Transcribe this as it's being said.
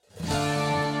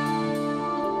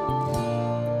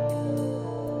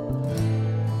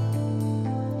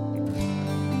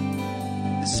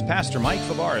Pastor Mike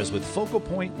Fabarez with Focal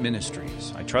Point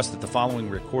Ministries. I trust that the following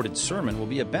recorded sermon will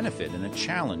be a benefit and a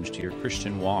challenge to your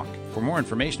Christian walk. For more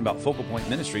information about Focal Point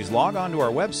Ministries, log on to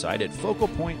our website at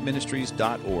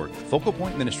focalpointministries.org,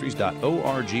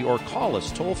 focalpointministries.org, or call us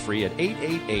toll-free at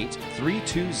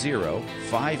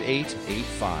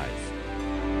 888-320-5885.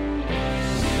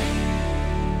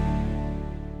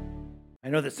 I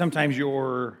know that sometimes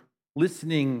your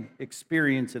listening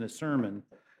experience in a sermon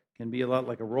can be a lot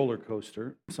like a roller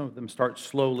coaster. Some of them start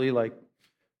slowly, like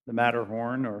the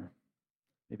Matterhorn, or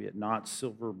maybe at Knott's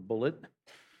Silver Bullet.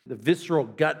 The visceral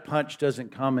gut punch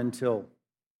doesn't come until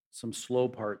some slow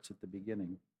parts at the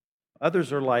beginning.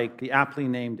 Others are like the aptly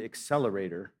named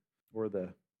Accelerator, or what do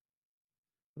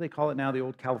they call it now, the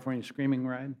old California Screaming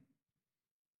Ride?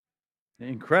 The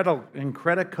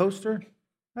Incredicoaster?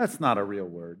 That's not a real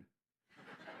word.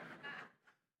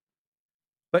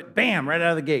 But bam, right out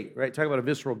of the gate, right? Talk about a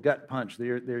visceral gut punch.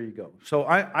 There you go. So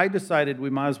I decided we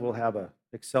might as well have an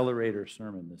accelerator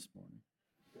sermon this morning.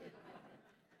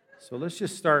 So let's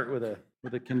just start with a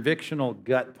convictional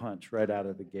gut punch right out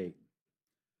of the gate.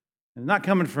 And it's not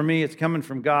coming from me, it's coming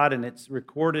from God, and it's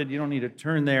recorded. You don't need to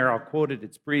turn there. I'll quote it.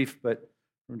 It's brief, but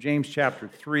from James chapter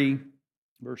 3,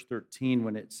 verse 13,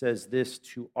 when it says this,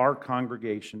 to our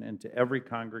congregation and to every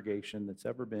congregation that's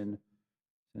ever been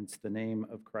since the name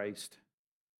of Christ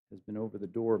has been over the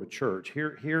door of a church.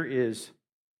 Here is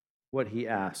what he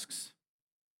asks.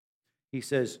 He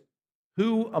says,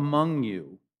 who among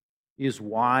you is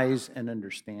wise and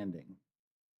understanding?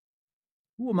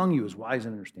 Who among you is wise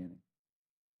and understanding?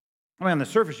 I mean, on the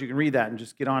surface, you can read that and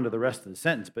just get on to the rest of the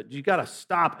sentence, but you got to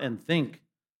stop and think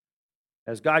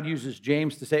as God uses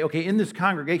James to say, okay, in this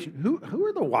congregation, who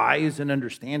are the wise and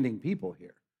understanding people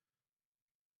here?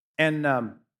 And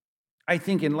I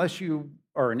think unless you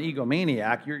are an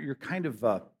egomaniac, you're kind of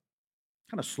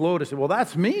slow to say, well,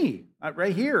 that's me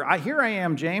right here. Here I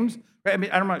am, James. I mean,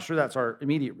 I'm not sure that's our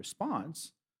immediate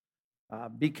response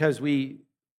because we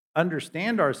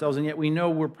understand ourselves, and yet we know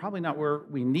we're probably not where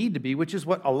we need to be, which is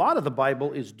what a lot of the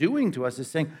Bible is doing to us, is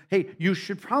saying, hey, you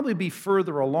should probably be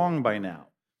further along by now.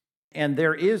 And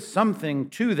there is something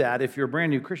to that. If you're a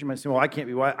brand new Christian, you might say, well, I can't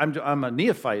be wise. I'm a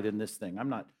neophyte in this thing.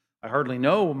 I hardly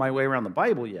know my way around the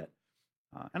Bible yet.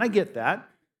 And I get that.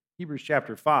 Hebrews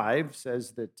chapter 5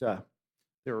 says that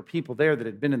there were people there that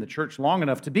had been in the church long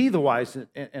enough to be the wise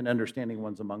and understanding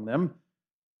ones among them.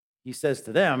 He says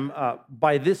to them,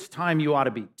 by this time you ought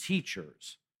to be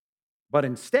teachers. But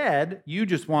instead, you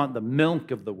just want the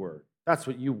milk of the word. That's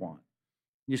what you want.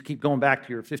 You just keep going back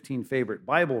to your 15 favorite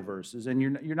Bible verses, and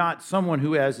you're not someone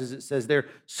who has, as it says there,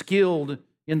 skilled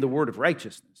in the word of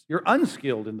righteousness. You're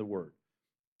unskilled in the word.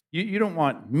 You don't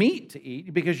want meat to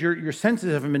eat because your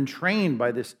senses haven't been trained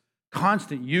by this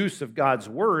constant use of God's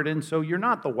word, and so you're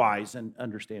not the wise and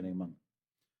understanding among them.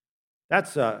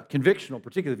 That's convictional,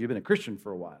 particularly if you've been a Christian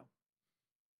for a while.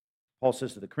 Paul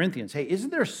says to the Corinthians, hey, isn't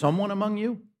there someone among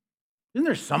you? Isn't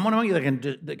there someone among you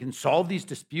that can solve these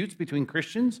disputes between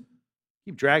Christians?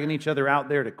 Keep dragging each other out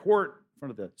there to court in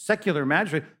front of the secular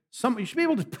magistrate. You should be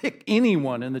able to pick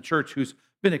anyone in the church who's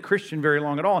been a Christian very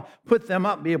long at all, put them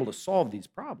up, be able to solve these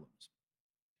problems.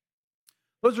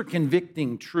 Those are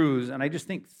convicting truths, and I just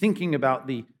think thinking about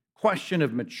the question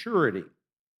of maturity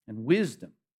and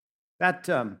wisdom, that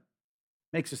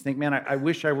makes us think, man, I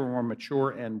wish I were more mature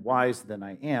and wise than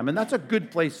I am. And that's a good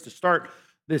place to start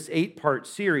this 8-part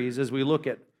series as we look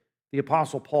at the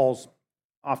Apostle Paul's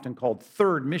often called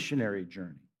third missionary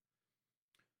journey.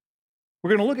 We're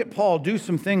going to look at Paul do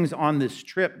some things on this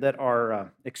trip that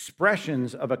are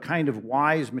expressions of a kind of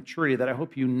wise maturity that I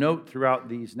hope you note throughout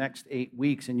these next 8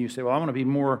 weeks. And you say, well, I want to be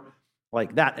more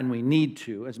like that, and we need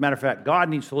to. As a matter of fact, God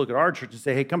needs to look at our church and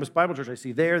say, hey, Compass Bible Church, I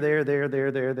see there.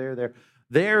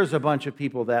 There's a bunch of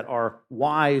people that are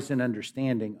wise and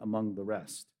understanding among the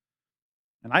rest.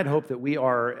 And I'd hope that we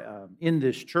are in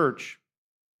this church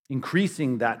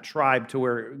increasing that tribe to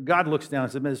where God looks down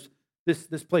and says,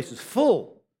 this place is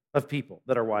full of people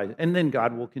that are wise. And then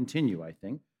God will continue, I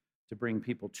think, to bring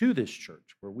people to this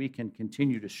church where we can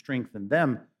continue to strengthen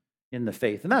them in the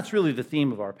faith. And that's really the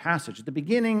theme of our passage. At the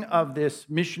beginning of this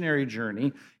missionary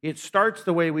journey, it starts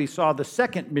the way we saw the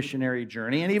second missionary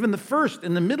journey, and even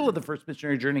in the middle of the first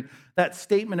missionary journey, that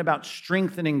statement about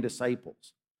strengthening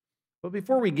disciples. But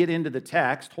before we get into the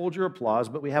text, hold your applause,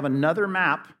 but we have another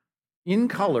map in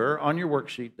color on your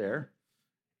worksheet there.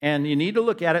 And you need to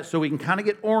look at it so we can kind of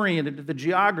get oriented to the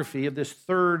geography of this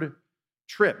third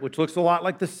trip, which looks a lot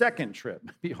like the second trip.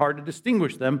 It'd be hard to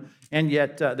distinguish them, and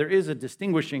yet there is a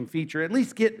distinguishing feature. At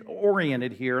least get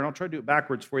oriented here, and I'll try to do it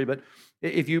backwards for you, but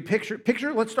if you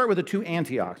picture, let's start with the two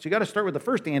Antiochs. You got to start with the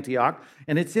first Antioch,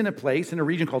 and it's in a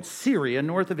region called Syria,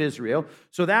 north of Israel.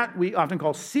 So that we often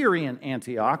call Syrian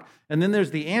Antioch. And then there's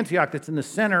the Antioch that's in the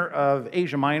center of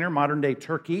Asia Minor, modern-day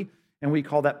Turkey, and we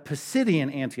call that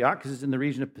Pisidian Antioch because it's in the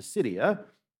region of Pisidia.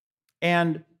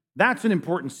 And that's an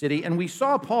important city. And we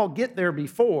saw Paul get there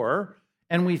before,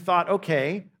 and we thought,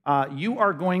 okay, you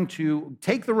are going to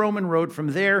take the Roman road from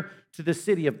there to the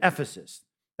city of Ephesus.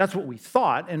 That's what we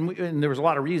thought, and there was a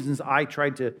lot of reasons I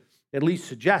tried to at least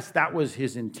suggest that was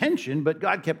his intention, but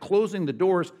God kept closing the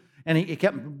doors, and he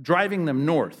kept driving them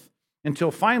north until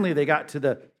finally they got to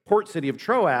the port city of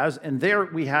Troas, and there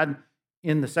we had,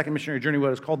 in the second missionary journey,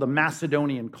 what is called the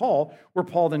Macedonian Call, where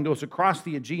Paul then goes across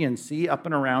the Aegean Sea, up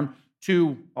and around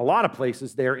to a lot of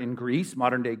places there in Greece,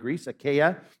 modern-day Greece,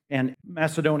 Achaia, and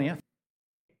Macedonia.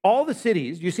 All the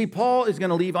cities, you see, Paul is going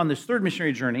to leave on this third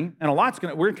missionary journey, and we're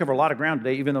going to cover a lot of ground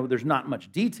today, even though there's not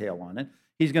much detail on it.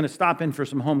 He's going to stop in for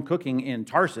some home cooking in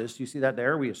Tarsus. You see that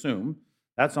there, we assume.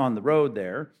 That's on the road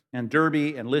there. And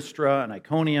Derbe and Lystra and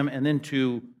Iconium, and then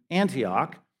to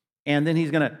Antioch. And then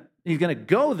he's going to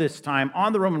go this time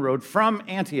on the Roman road from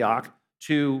Antioch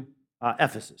to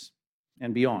Ephesus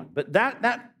and beyond. But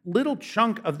that little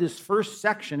chunk of this first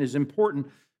section is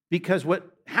important because what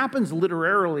happens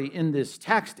literarily in this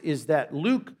text is that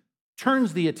Luke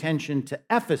turns the attention to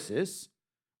Ephesus,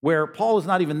 where Paul is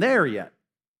not even there yet,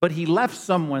 but he left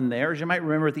someone there, as you might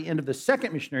remember at the end of the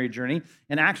second missionary journey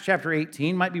in Acts chapter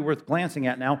 18, might be worth glancing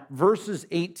at now, verses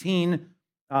 18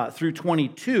 through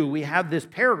 22. We have this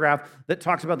paragraph that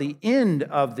talks about the end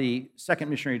of the second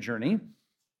missionary journey,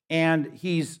 and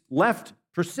he's left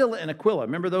Priscilla and Aquila,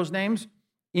 remember those names,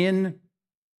 in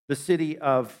the city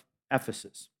of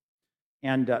Ephesus.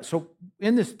 And so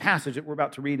in this passage that we're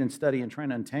about to read and study and trying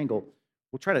to untangle,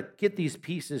 we'll try to get these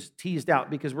pieces teased out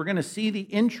because we're going to see the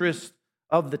interest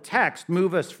of the text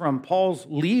move us from Paul's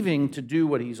leaving to do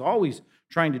what he's always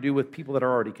trying to do with people that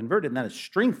are already converted, and that is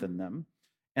strengthen them.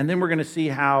 And then we're going to see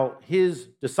how his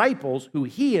disciples, who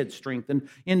he had strengthened,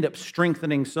 end up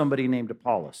strengthening somebody named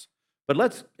Apollos. But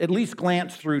let's at least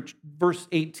glance through verse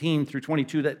 18 through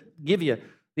 22 that give you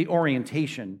the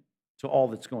orientation to all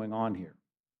that's going on here.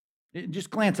 Just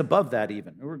glance above that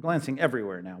even. We're glancing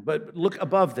everywhere now, but look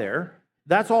above there.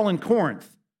 That's all in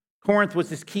Corinth. Corinth was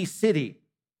this key city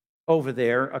over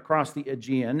there across the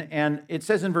Aegean. And it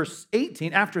says in verse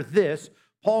 18, after this,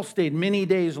 Paul stayed many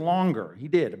days longer. He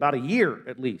did, about a year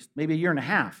at least, maybe a year and a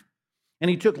half. And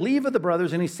he took leave of the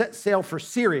brothers and he set sail for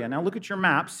Syria. Now look at your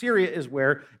map. Syria is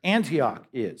where Antioch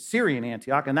is, Syrian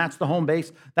Antioch, and that's the home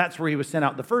base. That's where he was sent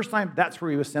out the first time. That's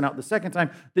where he was sent out the second time.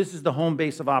 This is the home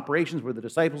base of operations where the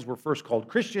disciples were first called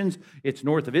Christians. It's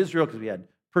north of Israel because we had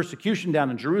persecution down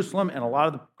in Jerusalem, and a lot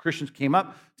of the Christians came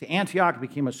up to Antioch. It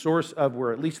became a source of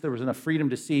where at least there was enough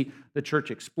freedom to see the church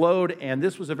explode, and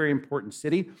this was a very important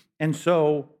city. And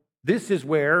so this is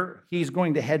where he's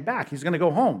going to head back. He's going to go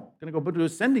home, going to go to a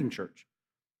sending church.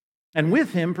 And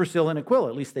with him, Priscilla and Aquila,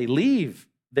 at least they leave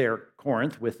their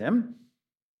Corinth with him.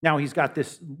 Now he's got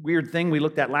this weird thing we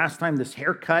looked at last time, this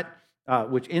haircut,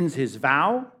 which ends his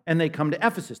vow, and they come to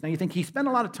Ephesus. Now you think he spent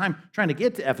a lot of time trying to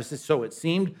get to Ephesus, so it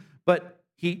seemed, but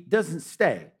he doesn't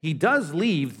stay. He does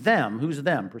leave them, who's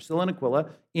them, Priscilla and Aquila,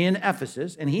 in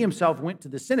Ephesus, and he himself went to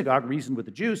the synagogue, reasoned with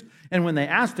the Jews, and when they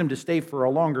asked him to stay for a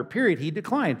longer period, he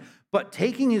declined. But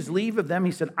taking his leave of them,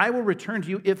 he said, I will return to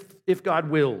you if God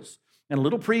wills. And a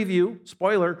little preview,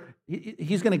 spoiler,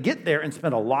 he's going to get there and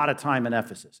spend a lot of time in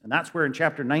Ephesus. And that's where in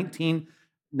chapter 19,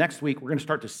 next week, we're going to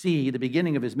start to see the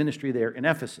beginning of his ministry there in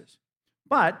Ephesus.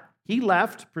 But he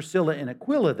left Priscilla and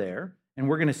Aquila there, and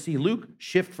we're going to see Luke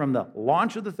shift from the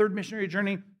launch of the third missionary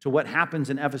journey to what happens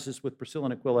in Ephesus with Priscilla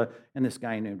and Aquila and this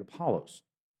guy named Apollos.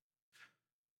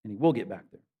 And he will get back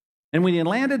there. And when he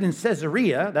landed in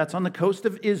Caesarea, that's on the coast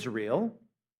of Israel,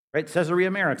 right?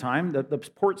 Caesarea Maritime, the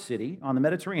port city on the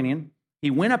Mediterranean, he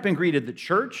went up and greeted the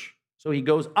church. So he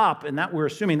goes up, and that we're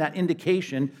assuming that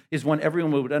indication is one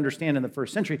everyone would understand in the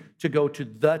first century, to go to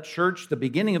the church, the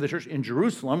beginning of the church in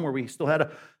Jerusalem, where we still had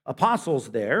apostles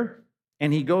there.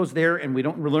 And he goes there, and we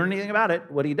don't learn anything about it,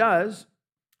 what he does.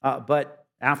 But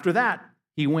after that,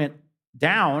 he went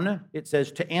down, it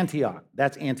says, to Antioch.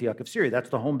 That's Antioch of Syria. That's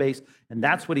the home base. And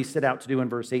that's what he set out to do in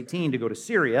verse 18, to go to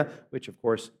Syria, which, of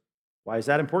course, why is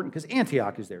that important? Because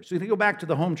Antioch is there. So you can go back to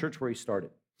the home church where he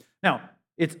started. Now,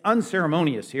 it's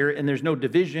unceremonious here, and there's no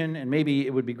division, and maybe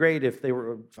it would be great if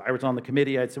I was on the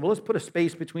committee, I'd say, well, let's put a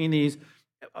space between these.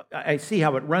 I see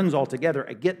how it runs all together.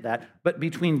 I get that. But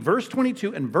between verse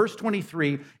 22 and verse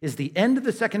 23 is the end of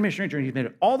the second missionary journey. He's made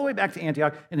it all the way back to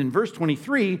Antioch, and in verse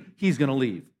 23, he's going to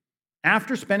leave.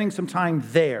 After spending some time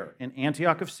there in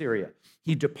Antioch of Syria,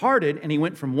 he departed, and he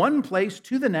went from one place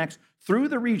to the next through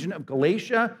the region of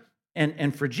Galatia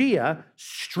and Phrygia,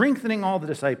 strengthening all the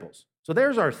disciples. So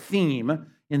there's our theme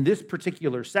in this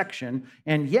particular section.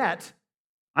 And yet,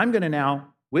 I'm going to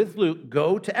now, with Luke,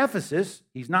 go to Ephesus.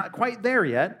 He's not quite there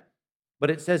yet, but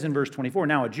it says in verse 24,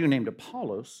 now a Jew named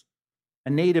Apollos, a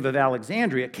native of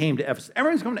Alexandria, came to Ephesus.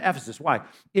 Everyone's coming to Ephesus. Why?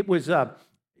 It was,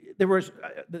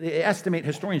 they estimate,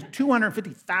 historians,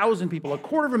 250,000 people,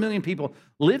 250,000 people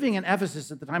living in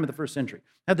Ephesus at the time of the first century.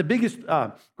 Had the biggest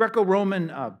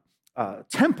Greco-Roman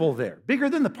temple there, bigger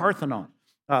than the Parthenon,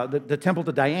 the temple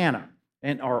to Diana,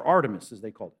 or Artemis, as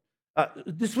they called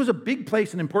it. This was a big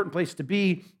place, an important place to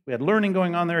be. We had learning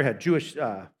going on there, had Jewish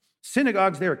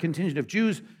synagogues there, a contingent of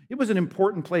Jews. It was an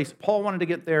important place. Paul wanted to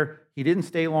get there. He didn't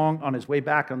stay long on his way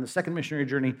back on the second missionary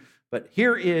journey, but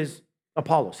here is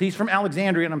Apollos. He's from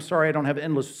Alexandria, and I'm sorry I don't have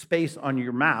endless space on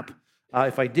your map.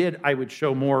 If I did, I would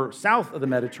show more south of the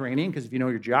Mediterranean, because if you know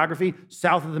your geography,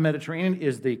 south of the Mediterranean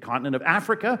is the continent of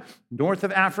Africa. North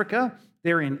of Africa,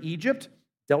 they're in Egypt.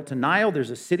 Delta Nile, there's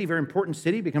a city, very important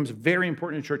city, becomes very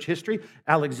important in church history.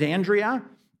 Alexandria,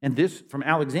 and this from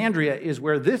Alexandria is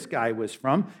where this guy was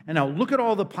from. And now look at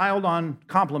all the piled on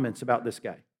compliments about this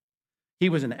guy. He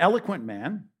was an eloquent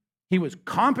man. He was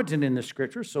competent in the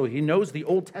scripture, so he knows the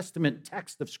Old Testament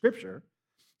text of scripture.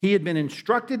 He had been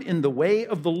instructed in the way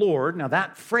of the Lord. Now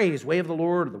that phrase, way of the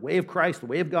Lord, or the way of Christ, the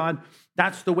way of God,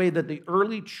 that's the way that the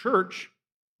early church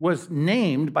was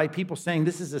named by people saying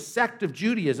this is a sect of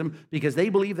Judaism because they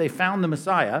believe they found the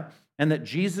Messiah and that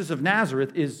Jesus of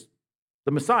Nazareth is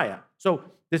the Messiah. So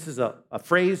this is a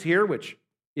phrase here which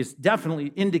is definitely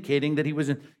indicating that he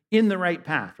was in the right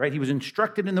path, right? He was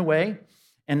instructed in the way,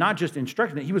 and not just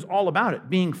instructed, he was all about it,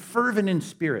 being fervent in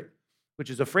spirit, which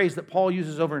is a phrase that Paul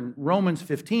uses over in Romans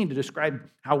 15 to describe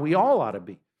how we all ought to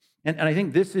be. And I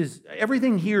think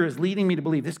everything here is leading me to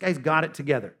believe this guy's got it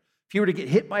together. If he were to get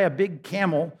hit by a big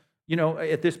camel,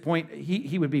 at this point,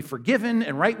 he would be forgiven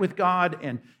and right with God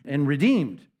and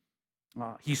redeemed.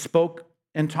 He spoke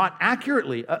and taught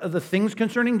accurately the things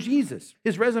concerning Jesus.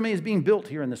 His resume is being built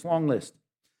here in this long list.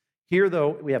 Here, though,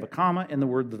 we have a comma and the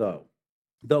word though.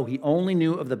 Though he only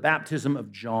knew of the baptism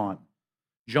of John.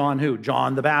 John who?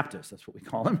 John the Baptist, that's what we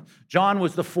call him. John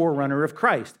was the forerunner of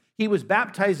Christ. He was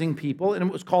baptizing people, and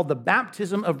it was called the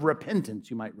baptism of repentance,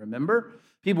 you might remember.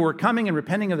 People were coming and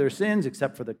repenting of their sins,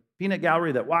 except for the peanut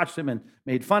gallery that watched him and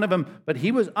made fun of him. But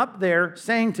he was up there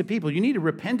saying to people, you need to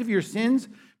repent of your sins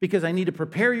because I need to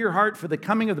prepare your heart for the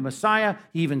coming of the Messiah.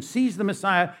 He even sees the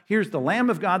Messiah. Here's the Lamb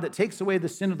of God that takes away the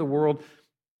sin of the world.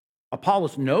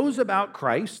 Apollos knows about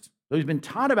Christ. So he's been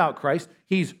taught about Christ.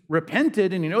 He's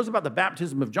repented, and he knows about the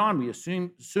baptism of John. We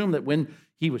assume that when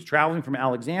he was traveling from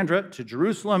Alexandria to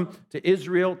Jerusalem, to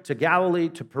Israel, to Galilee,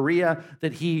 to Perea,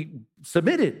 that he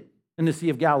submitted in the Sea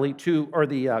of Galilee or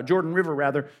the Jordan River,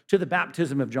 rather, to the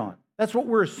baptism of John. That's what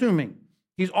we're assuming.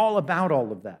 He's all about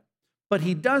all of that. But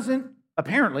he doesn't,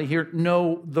 apparently, here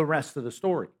know the rest of the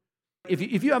story.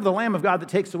 If you have the Lamb of God that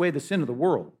takes away the sin of the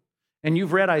world, and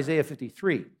you've read Isaiah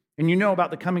 53, and you know about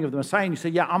the coming of the Messiah, and you say,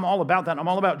 yeah, I'm all about that. I'm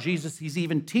all about Jesus. He's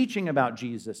even teaching about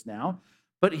Jesus now.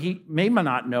 But he may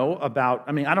not know about,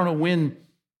 I don't know when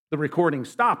the recording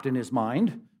stopped in his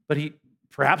mind, but he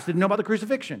perhaps didn't know about the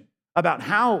crucifixion, about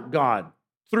how God,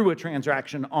 through a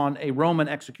transaction on a Roman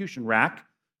execution rack,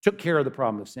 took care of the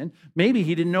problem of sin. Maybe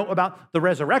he didn't know about the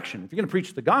resurrection. If you're going to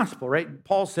preach the gospel, right?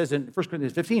 Paul says in 1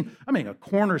 Corinthians 15, a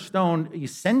cornerstone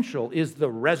essential is the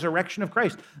resurrection of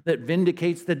Christ that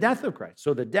vindicates the death of Christ.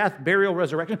 So the death, burial,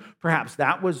 resurrection, perhaps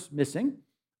that was missing.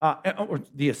 Or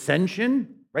the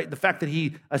ascension, right? The fact that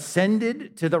he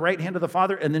ascended to the right hand of the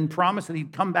Father and then promised that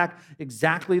he'd come back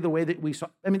exactly the way that we saw.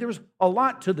 There was a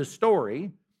lot to the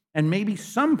story, and maybe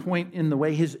some point in the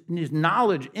way his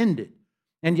knowledge ended.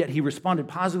 And yet he responded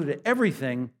positively to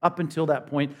everything up until that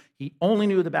point. He only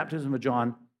knew the baptism of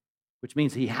John, which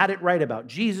means he had it right about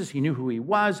Jesus. He knew who he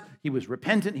was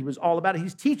repentant. He was all about it.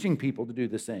 He's teaching people to do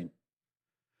the same.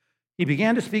 He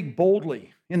began to speak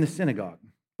boldly in the synagogue.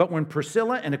 But when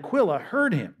Priscilla and Aquila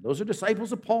heard him, those are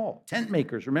disciples of Paul, tent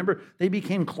makers. Remember, they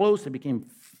became close. They became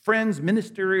friends,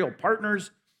 ministerial partners.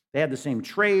 They had the same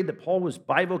trade that Paul was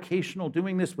bivocational,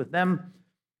 doing this with them.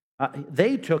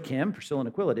 They took him, Priscilla and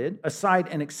Aquila did, aside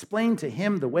and explained to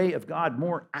him the way of God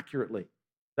more accurately. Is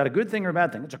that a good thing or a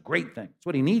bad thing? It's a great thing. It's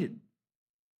what he needed.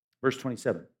 Verse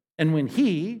 27. And when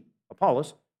he,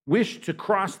 Apollos, wished to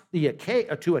cross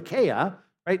to Achaia,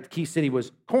 right? The key city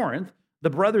was Corinth. The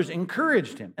brothers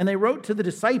encouraged him, and they wrote to the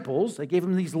disciples. They gave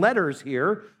him these letters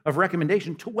here of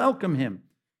recommendation to welcome him.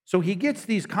 So he gets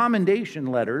these commendation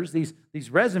letters, these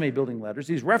resume building letters,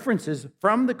 these references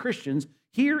from the Christians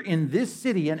here in this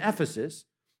city in Ephesus.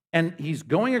 And he's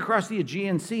going across the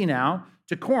Aegean Sea now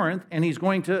to Corinth, and he's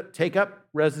going to take up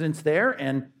residence there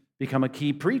and become a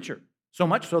key preacher. So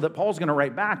much so that Paul's going to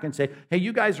write back and say, hey,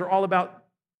 you guys are all about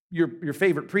your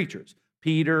favorite preachers,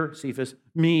 Peter, Cephas,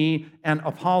 me, and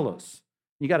Apollos.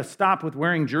 You got to stop with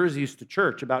wearing jerseys to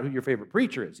church about who your favorite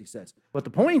preacher is, he says. But the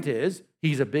point is,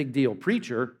 he's a big deal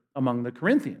preacher among the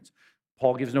Corinthians.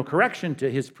 Paul gives no correction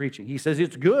to his preaching. He says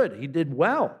it's good. He did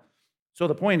well. So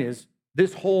the point is,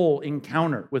 this whole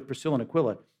encounter with Priscilla and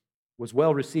Aquila was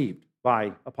well received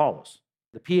by Apollos.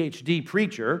 The PhD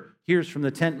preacher hears from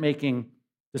the tent-making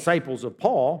disciples of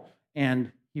Paul,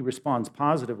 and he responds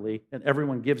positively, and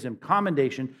everyone gives him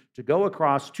commendation to go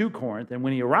across to Corinth. And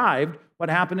when he arrived, what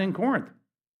happened in Corinth?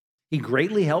 He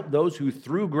greatly helped those who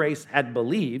through grace had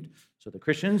believed. So the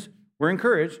Christians were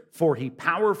encouraged, for he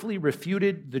powerfully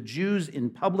refuted the Jews in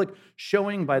public,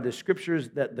 showing by the scriptures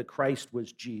that the Christ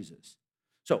was Jesus.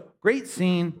 So great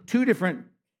scene, two different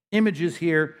images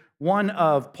here, one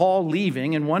of Paul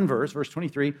leaving in one verse, verse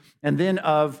 23, and then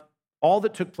of all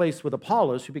that took place with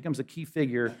Apollos, who becomes a key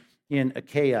figure in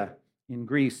Achaia in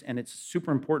Greece. And it's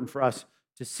super important for us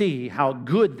to see how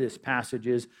good this passage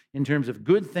is in terms of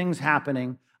good things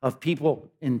happening, of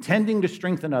people intending to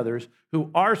strengthen others who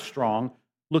are strong,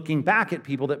 looking back at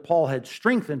people that Paul had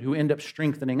strengthened who end up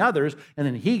strengthening others, and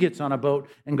then he gets on a boat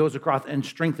and goes across and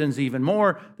strengthens even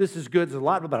more. This is good. It's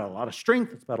about a lot of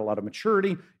strength. It's about a lot of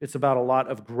maturity. It's about a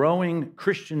lot of growing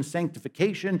Christian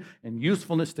sanctification and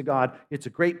usefulness to God. It's a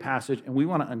great passage, and we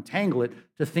want to untangle it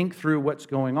to think through what's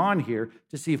going on here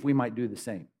to see if we might do the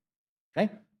same.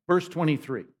 Okay? Verse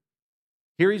 23.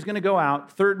 Here he's going to go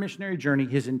out, third missionary journey.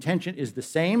 His intention is the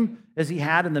same as he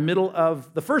had in the middle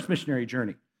of the first missionary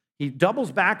journey. He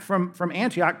doubles back from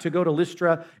Antioch to go to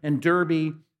Lystra and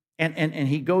Derbe, and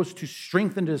he goes to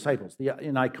strengthen the disciples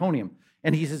in Iconium.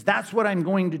 And he says, that's what I'm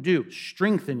going to do,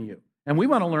 strengthen you. And we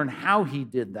want to learn how he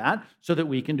did that so that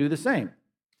we can do the same.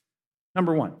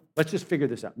 Number one, let's just figure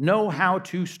this out. Know how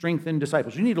to strengthen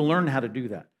disciples. You need to learn how to do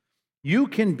that. You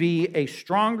can be a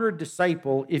stronger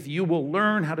disciple if you will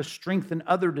learn how to strengthen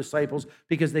other disciples,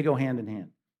 because they go hand in hand.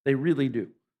 They really do.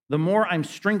 The more I'm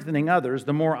strengthening others,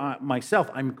 the more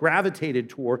I'm gravitated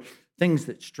toward things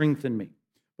that strengthen me.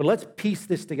 But let's piece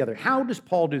this together. How does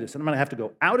Paul do this? And I'm going to have to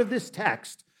go out of this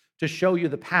text to show you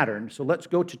the pattern. So let's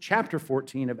go to chapter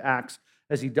 14 of Acts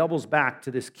as he doubles back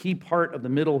to this key part of the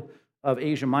middle of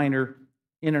Asia Minor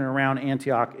in and around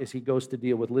Antioch as he goes to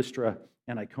deal with Lystra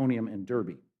and Iconium and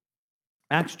Derbe.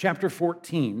 Acts chapter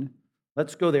 14.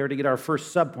 Let's go there to get our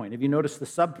first subpoint. Have you noticed the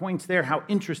subpoints there? How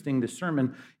interesting this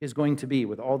sermon is going to be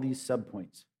with all these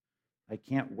subpoints. I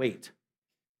can't wait.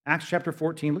 Acts chapter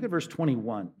 14, look at verse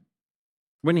 21.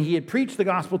 When he had preached the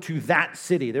gospel to that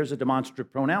city, there's a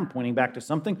demonstrative pronoun pointing back to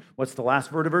something. What's the last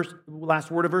word of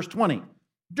verse 20?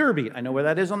 Derbe. I know where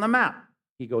that is on the map.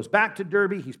 He goes back to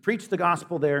Derbe. He's preached the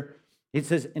gospel there. It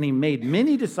says, and he made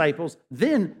many disciples.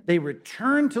 Then they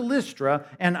returned to Lystra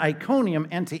and Iconium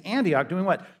and to Antioch, doing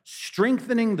what?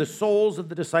 Strengthening the souls of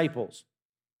the disciples.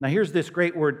 Now here's this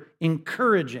great word,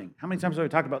 encouraging. How many times have I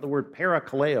talked about the word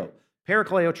parakaleo?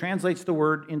 Parakaleo translates the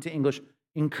word into English,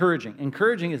 encouraging.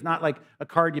 Encouraging is not like a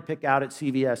card you pick out at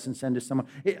CVS and send to someone.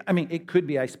 It could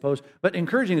be, I suppose, but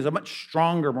encouraging is a much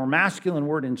stronger, more masculine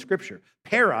word in Scripture.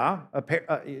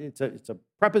 It's a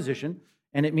preposition,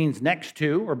 and it means next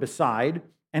to or beside,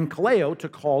 and kaleo, to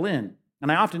call in.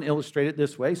 And I often illustrate it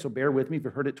this way, so bear with me if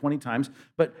you've heard it 20 times,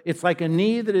 but it's like a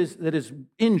knee that is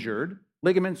injured,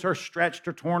 ligaments are stretched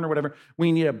or torn or whatever.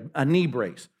 We need a knee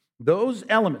brace. Those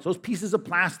elements, those pieces of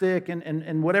plastic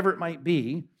and whatever it might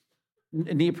be,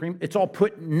 neoprene, it's all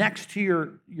put next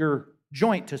to your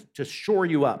joint to shore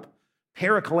you up.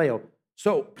 Parakaleo.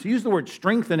 So to use the word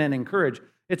strengthen and encourage,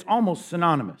 it's almost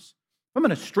synonymous. If I'm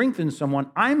going to strengthen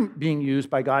someone, I'm being used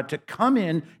by God to come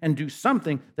in and do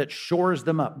something that shores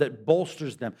them up, that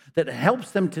bolsters them, that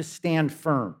helps them to stand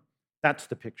firm. That's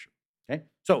the picture. Okay?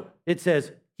 So it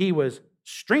says he was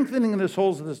strengthening the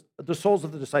souls of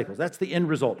the disciples. That's the end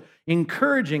result.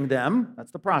 Encouraging them,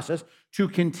 that's the process, to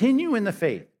continue in the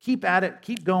faith. Keep at it,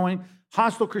 keep going.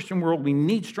 Hostile Christian world, we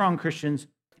need strong Christians.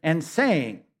 And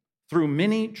saying, through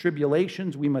many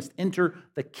tribulations, we must enter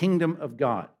the kingdom of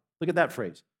God. Look at that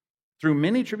phrase. Through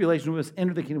many tribulations, we must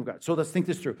enter the kingdom of God. So let's think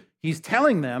this through. He's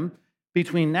telling them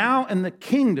between now and the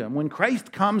kingdom, when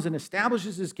Christ comes and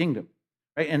establishes his kingdom,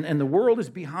 right? And the world is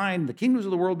behind. The kingdoms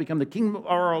of the world become the kingdom of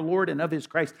our Lord and of his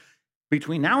Christ.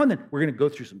 Between now and then, we're going to go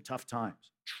through some tough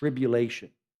times, tribulation.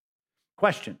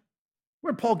 Question,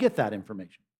 where did Paul get that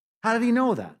information? How did he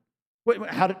know that?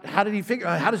 How did he figure?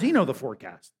 How does he know the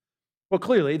forecast? Well,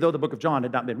 clearly, though the book of John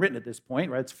had not been written at this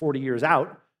point, right? It's 40 years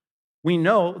out. We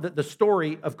know that the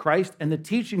story of Christ and the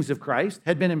teachings of Christ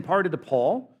had been imparted to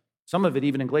Paul. Some of it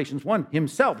even in Galatians 1.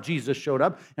 Himself, Jesus showed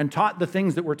up and taught the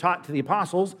things that were taught to the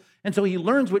apostles. And so he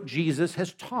learns what Jesus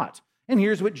has taught. And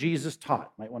here's what Jesus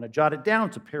taught. Might want to jot it down.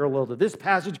 It's a parallel to this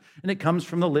passage, and it comes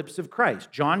from the lips of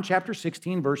Christ. John chapter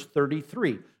 16, verse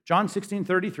 33. John 16,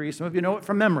 33. Some of you know it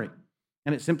from memory.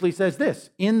 And it simply says this: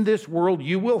 in this world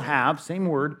you will have, same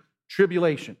word,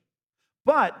 tribulation.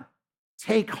 But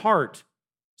take heart.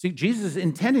 See, Jesus is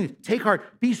intending to take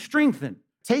heart. Be strengthened.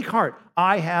 Take heart.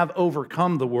 I have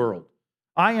overcome the world.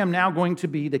 I am now going to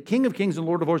be the King of Kings and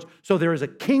Lord of Lords. So there is a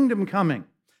kingdom coming,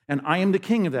 and I am the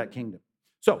king of that kingdom.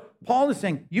 So Paul is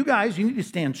saying, you guys, you need to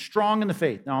stand strong in the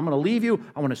faith. Now I'm going to leave you.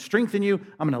 I want to strengthen you.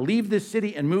 I'm going to leave this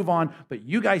city and move on. But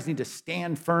you guys need to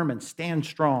stand firm and stand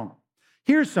strong.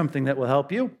 Here's something that will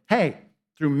help you. Hey,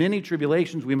 through many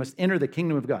tribulations, we must enter the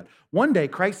kingdom of God. One day,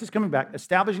 Christ is coming back,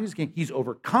 establishing his king. He's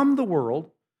overcome the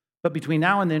world. But between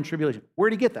now and then, tribulation.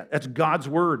 Where did he get that? That's God's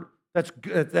word.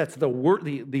 That's the word,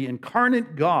 the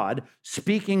incarnate God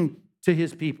speaking to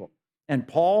his people. And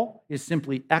Paul is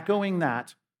simply echoing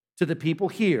that to the people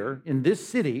here in this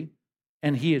city,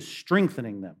 and he is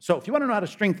strengthening them. So if you want to know how to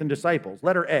strengthen disciples,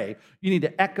 letter A, you need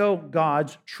to echo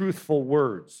God's truthful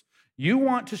words. You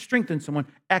want to strengthen someone,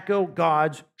 echo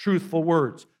God's truthful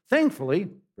words. Thankfully,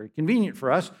 very convenient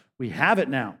for us, we have it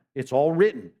now. It's all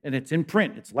written, and it's in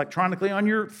print. It's electronically on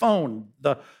your phone,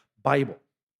 the Bible.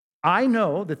 I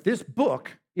know that this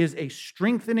book is a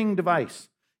strengthening device.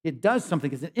 It does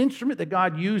something. It's an instrument that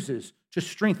God uses to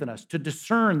strengthen us, to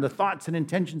discern the thoughts and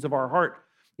intentions of our heart.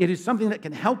 It is something that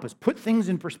can help us put things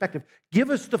in perspective, give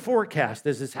us the forecast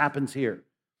as this happens here.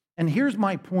 And here's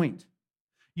my point.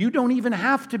 You don't even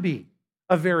have to be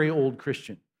a very old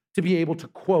Christian to be able to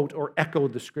quote or echo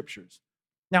the scriptures.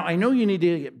 Now, I know you need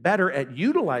to get better at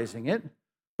utilizing it,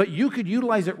 but you could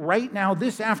utilize it right now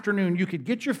this afternoon. You could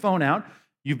get your phone out.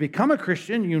 You've become a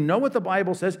Christian. You know what the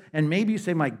Bible says. And maybe you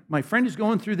say, my friend is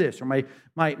going through this, or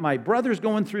my brother's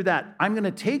going through that. I'm going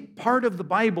to take part of the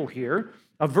Bible here,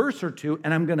 a verse or two,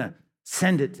 and I'm going to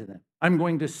send it to them. I'm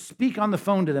going to speak on the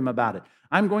phone to them about it.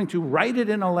 I'm going to write it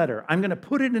in a letter. I'm going to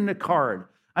put it in a card.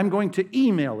 I'm going to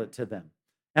email it to them.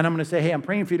 And I'm going to say, hey, I'm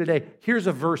praying for you today. Here's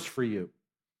a verse for you.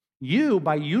 You,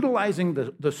 by utilizing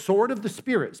the sword of the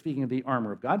Spirit, speaking of the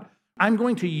armor of God, I'm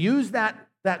going to use that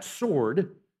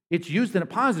sword. It's used in a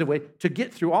positive way to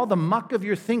get through all the muck of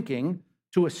your thinking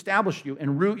to establish you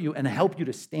and root you and help you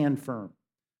to stand firm.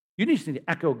 You just need to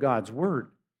echo God's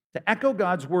word. To echo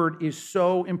God's word is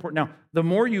so important. Now, the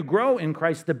more you grow in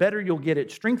Christ, the better you'll get at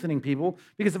strengthening people.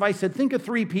 Because if I said, think of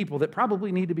 3 people that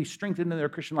probably need to be strengthened in their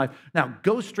Christian life, now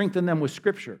go strengthen them with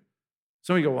Scripture.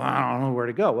 So you go, well, I don't know where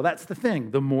to go. Well, that's the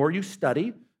thing. The more you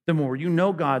study, the more you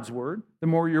know God's word, the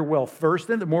more you're well versed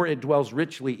in, the more it dwells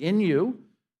richly in you,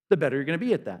 the better you're going to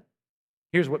be at that.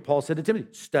 Here's what Paul said to Timothy.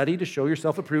 Study to show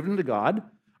yourself approved unto God,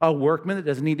 a workman that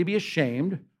doesn't need to be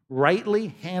ashamed,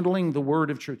 rightly handling the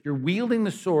word of truth. You're wielding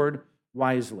the sword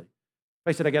wisely. If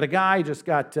I said, I got a guy, just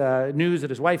got news that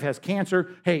his wife has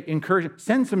cancer. Hey, encourage,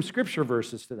 send some scripture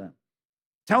verses to them.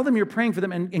 Tell them you're praying for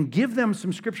them and give them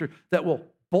some scripture that will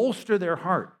bolster their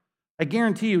heart. I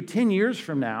guarantee you 10 years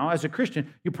from now, as a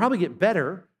Christian, you probably get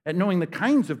better at knowing the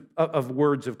kinds of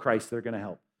words of Christ that are going to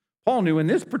help. Paul knew in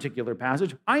this particular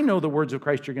passage, I know the words of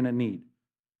Christ you're going to need.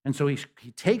 And so he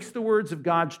takes the words of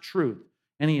God's truth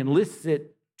and he enlists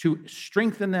it to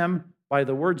strengthen them by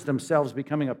the words themselves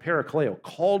becoming a parakleo,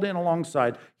 called in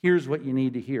alongside, here's what you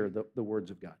need to hear, the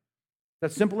words of God.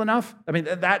 That's simple enough? I mean,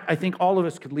 that I think all of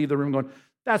us could leave the room going,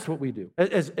 that's what we do.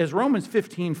 As Romans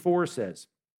 15:4 says,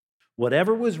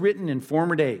 whatever was written in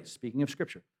former days, speaking of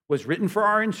Scripture, was written for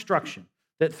our instruction,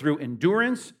 that through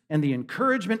endurance and the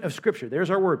encouragement of Scripture, there's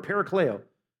our word, parakleo,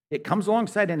 it comes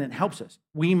alongside and it helps us.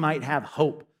 We might have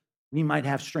hope. We might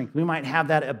have strength. We might have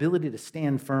that ability to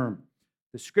stand firm.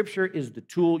 The Scripture is the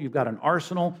tool. You've got an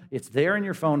arsenal. It's there in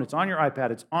your phone. It's on your iPad.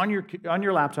 It's on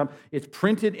your laptop. It's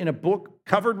printed in a book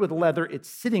covered with leather. It's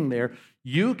sitting there.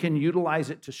 You can utilize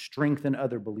it to strengthen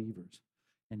other believers.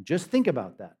 And just think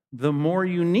about that. The more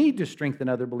you need to strengthen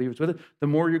other believers with it, the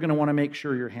more you're going to want to make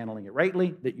sure you're handling it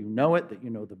rightly, that you know it, that you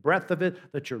know the breadth of it,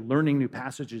 that you're learning new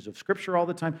passages of Scripture all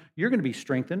the time. You're going to be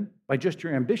strengthened by just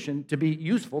your ambition to be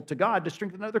useful to God to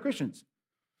strengthen other Christians.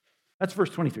 That's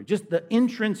verse 23. Just the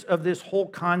entrance of this whole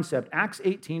concept. Acts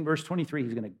 18, verse 23.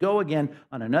 He's going to go again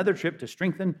on another trip to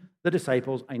strengthen the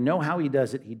disciples. I know how he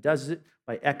does it. He does it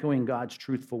by echoing God's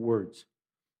truthful words.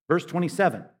 Verse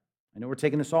 27. I know we're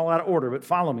taking this all out of order, but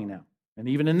follow me now. And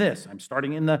even in this, I'm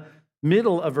starting in the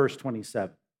middle of verse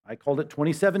 27. I called it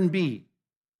 27b.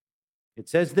 It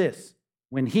says this.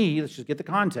 When he, let's just get the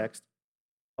context,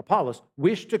 Apollos,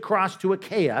 wished to cross to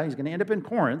Achaia, he's going to end up in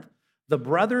Corinth, the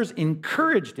brothers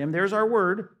encouraged him, there's our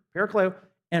word, parakleo,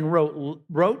 and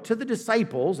wrote to the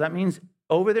disciples, that means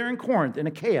over there in Corinth, in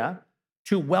Achaia,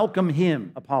 to welcome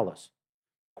him, Apollos.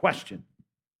 Question,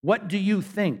 what do you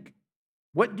think?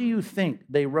 What do you think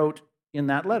they wrote in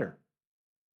that letter?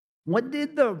 What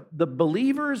did the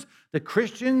believers, the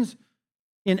Christians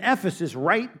in Ephesus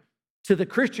write to the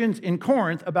Christians in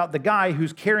Corinth about the guy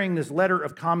who's carrying this letter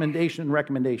of commendation and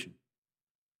recommendation?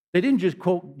 They didn't just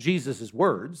quote Jesus'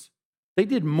 words. They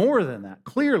did more than that,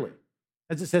 clearly.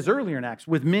 As it says earlier in Acts,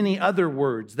 with many other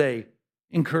words, they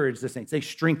encouraged the saints. They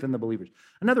strengthened the believers.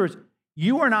 In other words,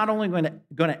 you are not only going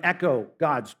to echo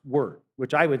God's word,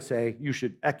 which I would say you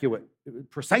should echo it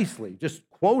precisely, just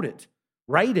quote it,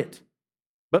 write it.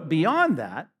 But beyond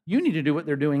that, you need to do what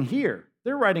they're doing here.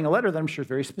 They're writing a letter that I'm sure is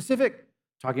very specific,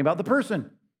 talking about the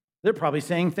person. They're probably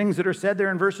saying things that are said there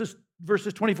in verses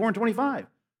 24 and 25.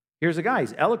 Here's a guy,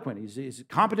 he's eloquent, he's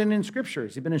competent in Scripture.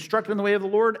 He's been instructed in the way of the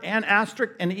Lord, and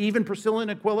asterisk, and even Priscilla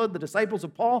and Aquila, the disciples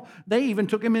of Paul, they even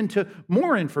took him into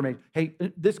more information. Hey,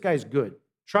 this guy's good.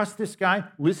 Trust this guy,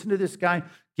 listen to this guy,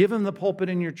 give him the pulpit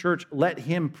in your church, let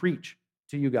him preach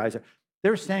to you guys.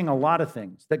 They're saying a lot of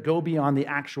things that go beyond the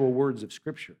actual words of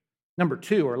Scripture. Number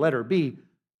two, or letter B,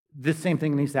 this same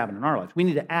thing needs to happen in our life. We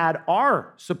need to add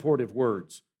our supportive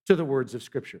words to the words of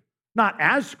Scripture. Not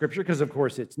as Scripture, because of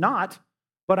course it's not,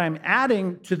 but I'm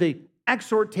adding to the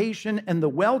exhortation and the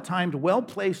well-timed,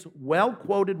 well-placed,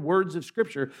 well-quoted words of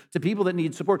Scripture to people that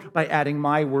need support by adding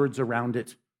my words around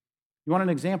it. You want an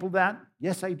example of that?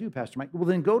 Yes, I do, Pastor Mike. Well,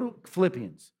 then go to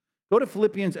Philippians. Go to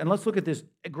Philippians, and let's look at this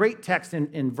great text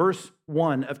in verse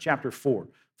 1 of chapter 4.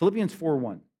 Philippians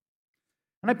 4:1.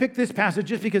 And I picked this passage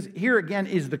just because here again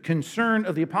is the concern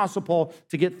of the Apostle Paul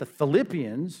to get the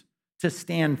Philippians to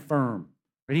stand firm.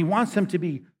 And he wants them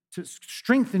to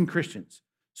strengthen Christians.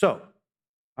 So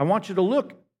I want you to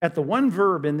look at the one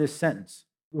verb in this sentence,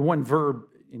 the one verb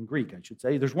in Greek, I should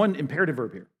say. There's one imperative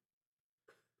verb here.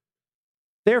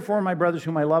 Therefore, my brothers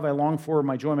whom I love, I long for,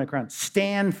 my joy, my crown.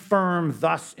 Stand firm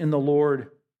thus in the Lord,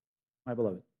 my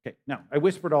beloved. Okay, now, I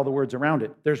whispered all the words around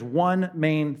it. There's one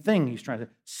main thing he's trying to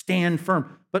say. Stand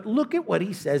firm. But look at what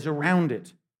he says around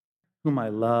it. Whom I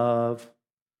love,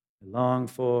 I long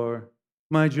for,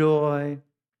 my joy.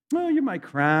 Oh, you're my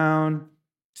crown.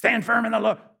 Stand firm in the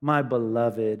Lord, my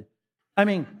beloved. I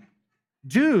mean,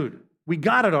 dude, we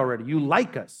got it already. You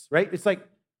like us, right? It's like,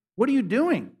 what are you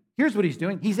doing? Here's what he's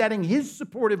doing. He's adding his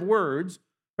supportive words,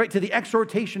 right, to the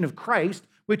exhortation of Christ,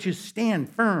 which is stand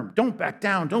firm. Don't back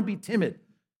down. Don't be timid.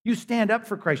 You stand up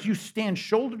for Christ. You stand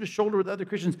shoulder to shoulder with other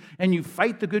Christians, and you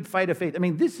fight the good fight of faith. I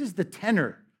mean, this is the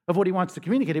tenor of what he wants to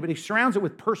communicate, but he surrounds it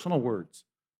with personal words.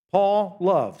 Paul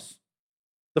loves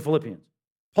the Philippians.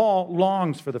 Paul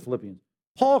longs for the Philippians.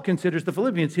 Paul considers the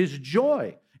Philippians his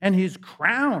joy and his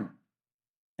crown,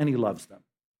 and he loves them.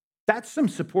 That's some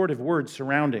supportive words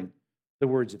surrounding the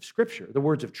words of Scripture, the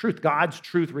words of truth, God's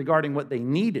truth regarding what they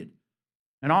needed.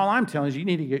 And all I'm telling you is you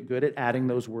need to get good at adding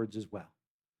those words as well.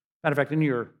 Matter of fact, in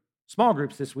your small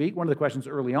groups this week, one of the questions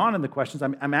early on in the questions,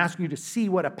 I'm asking you to see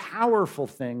what a powerful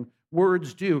thing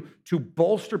words do to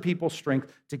bolster people's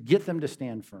strength, to get them to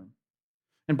stand firm.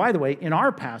 And by the way, in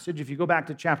our passage, if you go back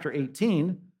to chapter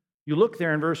 18, you look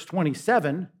there in verse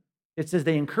 27, it says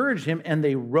they encouraged him and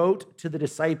they wrote to the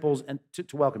disciples and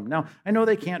to welcome him. Now, I know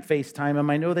they can't FaceTime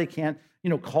him. I know they can't,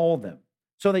 call them.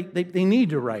 So they need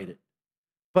to write it.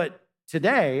 But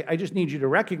today, I just need you to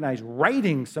recognize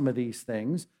writing some of these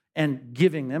things and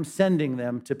giving them, sending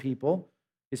them to people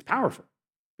is powerful.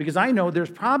 Because I know there's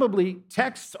probably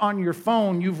texts on your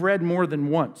phone you've read more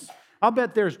than once. I'll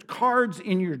bet there's cards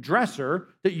in your dresser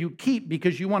that you keep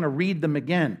because you want to read them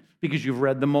again, because you've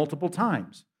read them multiple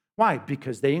times. Why?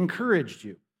 Because they encouraged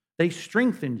you. They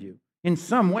strengthened you. In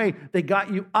some way, they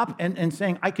got you up and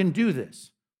saying, I can do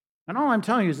this. And all I'm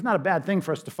telling you is it's not a bad thing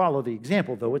for us to follow the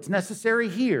example, though. It's necessary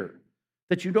here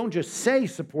that you don't just say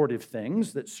supportive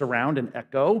things that surround and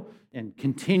echo and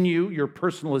continue your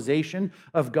personalization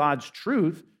of God's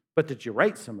truth, but that you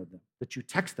write some of them, that you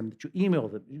text them, that you email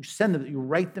them, that you send them, that you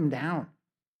write them down.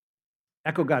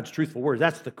 Echo God's truthful words.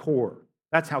 That's the core.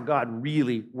 That's how God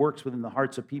really works within the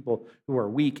hearts of people who are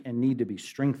weak and need to be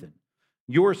strengthened.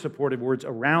 Your supportive words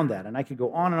around that. And I could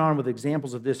go on and on with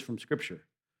examples of this from Scripture.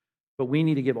 But we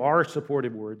need to give our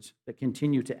supportive words that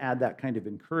continue to add that kind of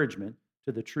encouragement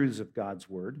to the truths of God's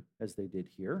word, as they did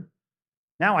here.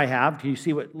 Now can you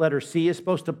see what letter C is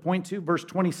supposed to point to? Verse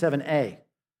 27a.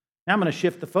 Now I'm going to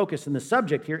shift the focus in the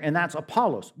subject here, and that's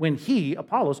Apollos. When he,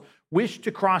 Apollos, wished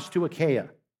to cross to Achaia.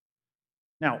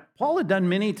 Now, Paul had done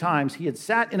many times, he had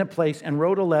sat in a place and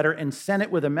wrote a letter and sent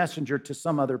it with a messenger to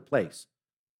some other place.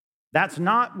 That's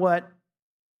not what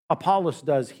Apollos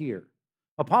does here.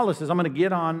 Apollos says, I'm going to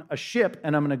get on a ship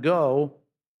and I'm going to go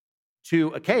to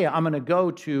Achaia. I'm going to go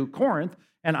to Corinth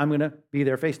and I'm going to be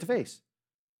there face to face.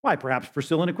 Why? Perhaps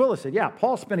Priscilla and Aquila said, yeah,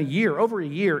 Paul spent over a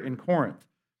year in Corinth.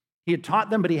 He had taught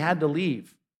them, but he had to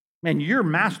leave. Man, you're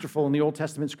masterful in the Old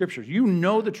Testament scriptures. You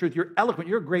know the truth. You're eloquent.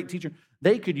 You're a great teacher.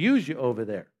 They could use you over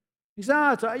there. He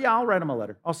said, yeah, I'll write him a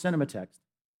letter. I'll send him a text.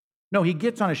 No, he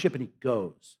gets on a ship and he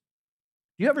goes.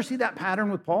 Do you ever see that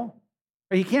pattern with Paul?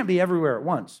 He can't be everywhere at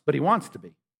once, but he wants to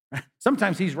be.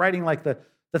 Sometimes he's writing like the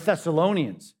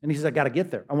Thessalonians, and he says, I got to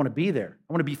get there. I want to be there.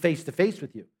 I want to be face to face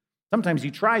with you. Sometimes he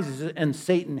tries, and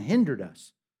Satan hindered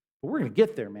us. But we're going to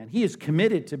get there, man. He is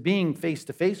committed to being face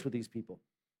to face with these people.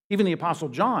 Even the Apostle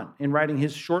John, in writing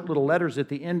his short little letters at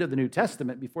the end of the New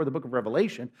Testament before the book of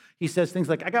Revelation, he says things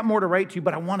like, I got more to write to you,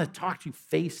 but I want to talk to you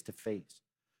face to face.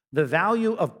 The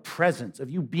value of presence, of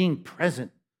you being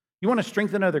present. You want to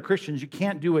strengthen other Christians, you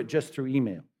can't do it just through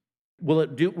email. Will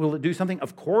it do something?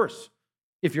 Of course.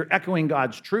 If you're echoing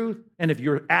God's truth and if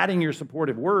you're adding your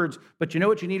supportive words, but you know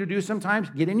what you need to do sometimes?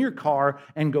 Get in your car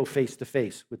and go face to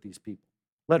face with these people.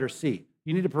 Letter C,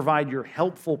 you need to provide your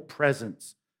helpful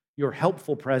presence. Your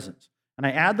helpful presence. And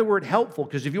I add the word helpful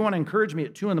because if you want to encourage me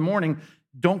at 2 a.m,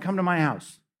 don't come to my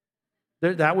house.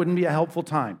 That wouldn't be a helpful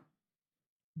time.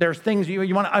 There's things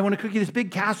you want. I want to cook you this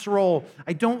big casserole.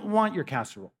 I don't want your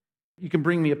casserole. You can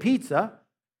bring me a pizza.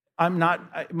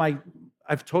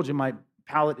 I've told you my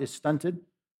palate is stunted.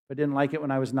 I didn't like it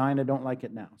when I was 9. I don't like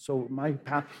it now. So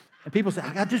and people say,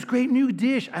 I got this great new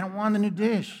dish. I don't want a new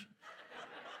dish.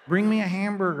 Bring me a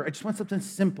hamburger. I just want something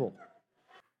simple.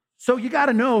 So you got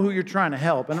to know who you're trying to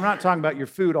help. And I'm not talking about your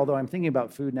food, although I'm thinking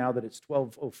about food now that it's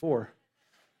 12:04.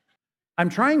 I'm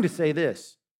trying to say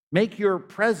this. Make your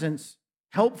presence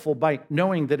helpful by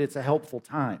knowing that it's a helpful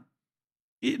time.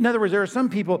 In other words, there are some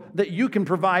people that you can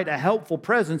provide a helpful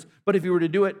presence, but if you were to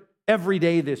do it every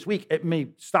day this week, it may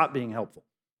stop being helpful.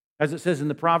 As it says in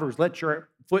the Proverbs, let your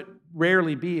foot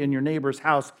rarely be in your neighbor's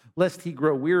house, lest he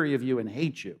grow weary of you and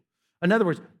hate you. In other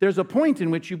words, there's a point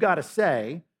in which you've got to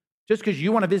say, just because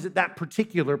you want to visit that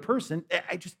particular person,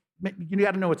 you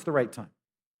got to know it's the right time.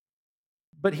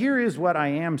 But here is what I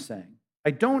am saying.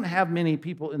 I don't have many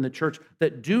people in the church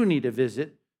that do need a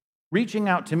visit reaching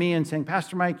out to me and saying,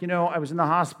 Pastor Mike, I was in the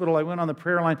hospital, I went on the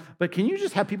prayer line, but can you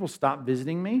just have people stop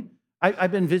visiting me?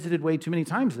 I've been visited way too many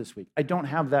times this week. I don't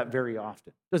have that very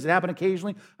often. Does it happen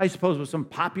occasionally? I suppose with some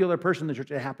popular person in the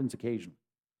church, it happens occasionally.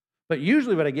 But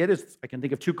usually what I get is, I can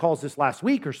think of 2 calls this last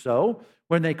week or so,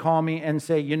 when they call me and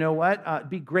say, you know what, it'd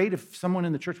be great if someone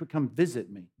in the church would come visit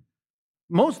me.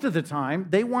 Most of the time,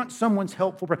 they want someone's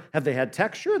helpful. Have they had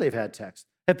text? Sure, they've had text.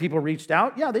 Have people reached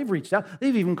out? Yeah, they've reached out.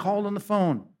 They've even called on the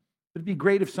phone. But it'd be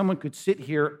great if someone could sit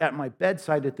here at my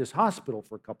bedside at this hospital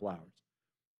for a couple hours.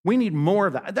 We need more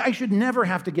of that. I should never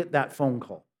have to get that phone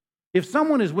call. If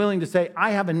someone is willing to say,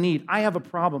 I have a need, I have a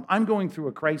problem, I'm going through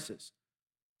a crisis,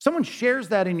 someone shares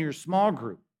that in your small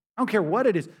group, I don't care what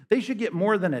it is, they should get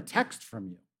more than a text from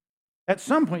you. At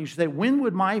some point, you should say, when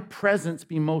would my presence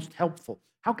be most helpful?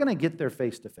 How can I get there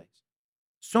face to face?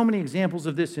 So many examples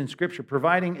of this in Scripture,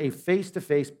 providing a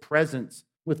face-to-face presence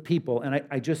with people. And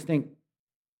I just think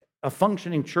a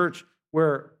functioning church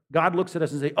where God looks at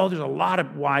us and say, oh, there's a lot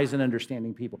of wise and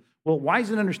understanding people. Well, wise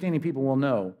and understanding people will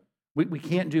know we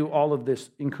can't do all of this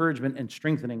encouragement and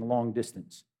strengthening long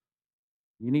distance.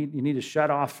 You need to shut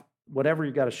off whatever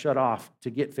you got to shut off to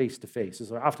get face-to-face.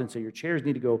 As I often say, your chairs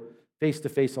need to go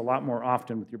face-to-face a lot more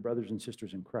often with your brothers and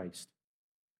sisters in Christ.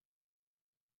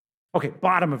 Okay,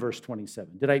 bottom of verse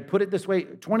 27. Did I put it this way?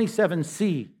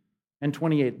 27c and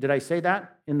 28. Did I say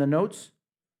that in the notes?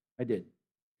 I did.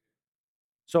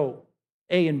 So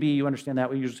A and B, you understand that.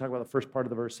 We usually talk about the first part of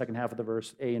the verse, second half of the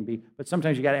verse, A and B. But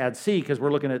sometimes you got to add C because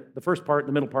we're looking at the first part,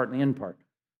 the middle part, and the end part.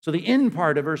 So the end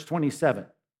part of verse 27,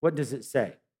 what does it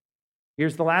say?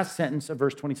 Here's the last sentence of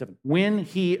verse 27. When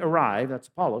he arrived, that's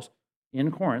Apollos,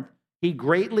 in Corinth, he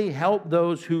greatly helped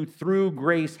those who through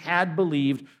grace had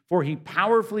believed, for he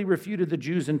powerfully refuted the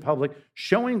Jews in public,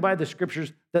 showing by the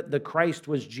scriptures that the Christ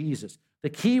was Jesus. The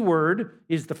key word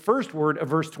is the first word of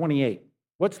verse 28.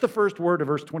 What's the first word of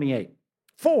verse 28?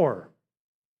 For.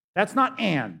 That's not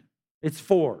and. It's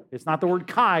for. It's not the word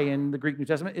kai in the Greek New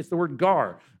Testament. It's the word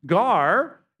gar.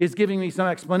 Gar is giving me some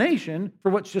explanation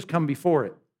for what's just come before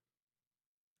it.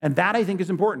 And that, I think, is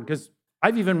important, because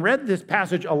I've even read this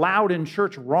passage aloud in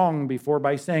church wrong before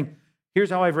by saying, here's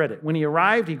how I've read it. When he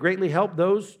arrived, he greatly helped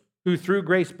those who through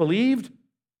grace believed,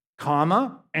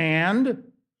 comma, and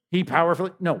he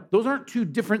powerfully... No, those aren't two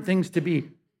different things to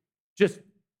be just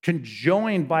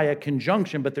conjoined by a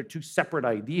conjunction, but they're two separate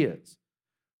ideas.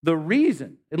 The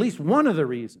reason, at least one of the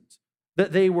reasons,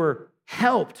 that they were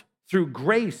helped through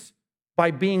grace by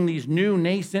being these new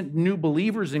nascent, new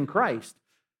believers in Christ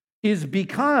is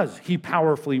because he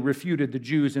powerfully refuted the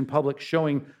Jews in public,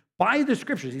 showing by the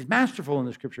scriptures, he's masterful in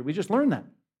the scripture, we just learned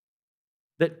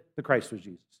that the Christ was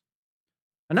Jesus.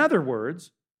 In other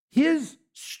words, his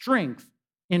strength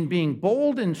in being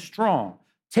bold and strong,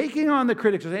 taking on the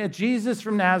critics, saying, Jesus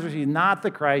from Nazareth, he's not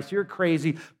the Christ, you're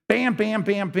crazy, bam, bam,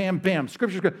 bam, bam, bam,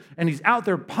 scripture's good, and he's out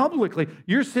there publicly,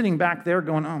 you're sitting back there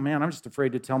going, oh man, I'm just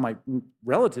afraid to tell my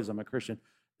relatives I'm a Christian.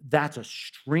 That's a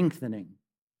strengthening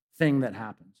thing that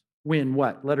happens. When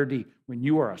what? Letter D, when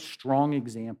you are a strong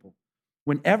example.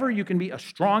 Whenever you can be a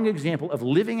strong example of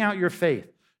living out your faith,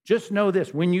 just know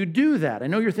this, when you do that, I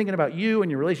know you're thinking about you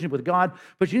and your relationship with God,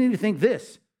 but you need to think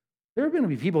this, there are going to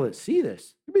be people that see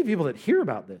this. There will be people that hear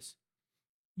about this.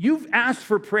 You've asked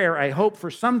for prayer, I hope,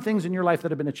 for some things in your life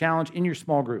that have been a challenge in your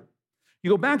small group. You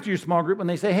go back to your small group and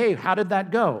they say, hey, how did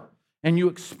that go? And you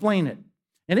explain it.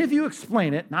 And if you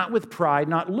explain it, not with pride,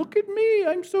 not look at me,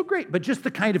 I'm so great, but just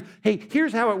the kind of, hey,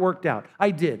 here's how it worked out.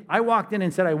 I did. I walked in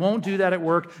and said, I won't do that at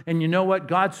work. And you know what?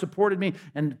 God supported me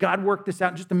and God worked this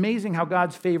out. Just amazing how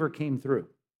God's favor came through.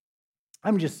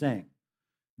 I'm just saying,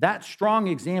 that strong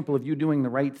example of you doing the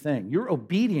right thing, your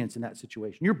obedience in that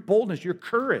situation, your boldness, your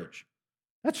courage,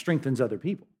 that strengthens other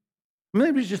people.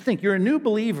 Maybe just think, you're a new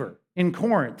believer in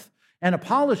Corinth and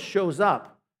Apollos shows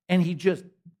up and he just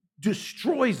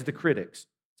destroys the critics.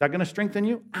 Is that going to strengthen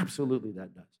you? Absolutely,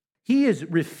 that does. He is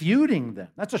refuting them.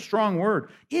 That's a strong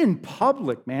word. In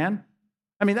public, man.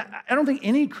 I mean, I don't think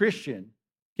any Christian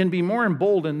can be more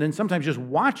emboldened than sometimes just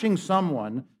watching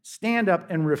someone stand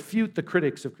up and refute the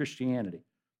critics of Christianity.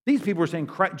 These people are saying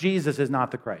Jesus is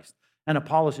not the Christ, and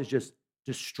Apollos is just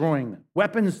destroying them.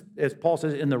 Weapons, as Paul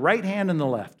says, in the right hand and the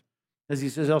left, as he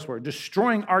says elsewhere,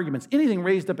 destroying arguments, anything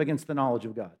raised up against the knowledge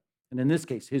of God, and in this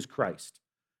case, his Christ.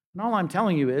 And all I'm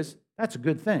telling you is, that's a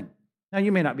good thing. Now,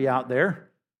 you may not be out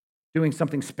there doing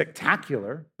something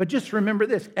spectacular, but just remember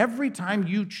this. Every time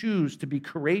you choose to be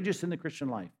courageous in the Christian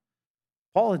life,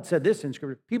 Paul had said this in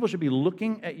Scripture, people should be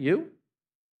looking at you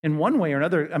in one way or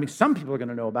another. I mean, some people are going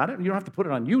to know about it. You don't have to put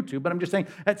it on YouTube, but I'm just saying,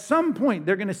 at some point,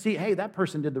 they're going to see, hey, that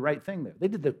person did the right thing there. They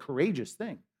did the courageous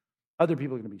thing. Other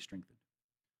people are going to be strengthened.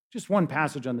 Just one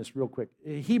passage on this real quick.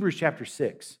 Hebrews chapter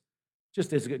 6,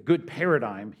 just as a good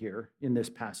paradigm here in this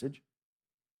passage.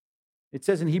 It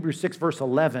says in Hebrews 6, verse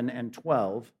 11 and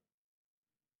 12,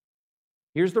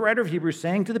 here's the writer of Hebrews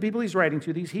saying to the people he's writing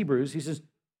to, these Hebrews, he says,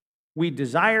 we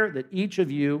desire that each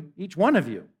one of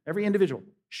you, every individual,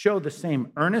 show the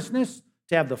same earnestness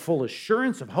to have the full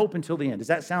assurance of hope until the end. Does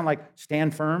that sound like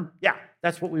stand firm? Yeah,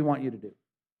 that's what we want you to do.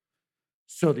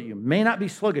 So that you may not be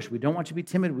sluggish. We don't want you to be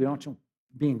timid. We don't want you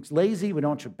being lazy. We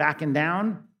don't want you backing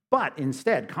down. But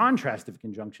instead, contrastive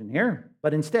conjunction here,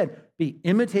 but instead, be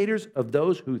imitators of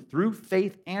those who through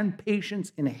faith and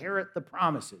patience inherit the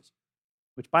promises.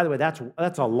 Which, by the way, that's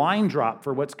a line drop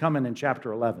for what's coming in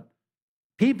chapter 11.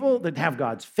 People that have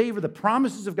God's favor, the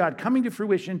promises of God coming to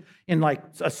fruition in like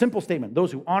a simple statement,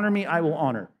 those who honor me, I will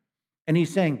honor. And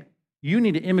he's saying, you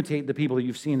need to imitate the people that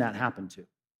you've seen that happen to.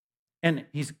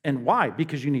 And why?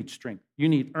 Because you need strength. You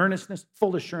need earnestness,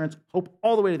 full assurance, hope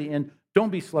all the way to the end. Don't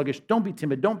be sluggish. Don't be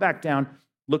timid. Don't back down.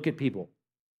 Look at people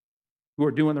who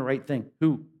are doing the right thing,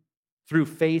 who through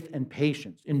faith and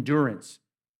patience, endurance,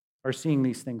 are seeing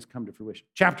these things come to fruition.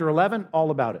 Chapter 11,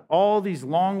 all about it. All these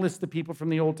long lists of people from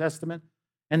the Old Testament,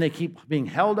 and they keep being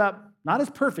held up, not as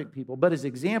perfect people, but as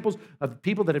examples of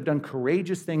people that have done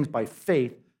courageous things by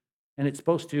faith. And it's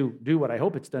supposed to do what I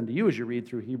hope it's done to you as you read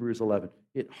through Hebrews 11.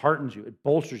 It heartens you, it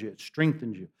bolsters you, it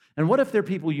strengthens you. And what if they're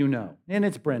people you know? And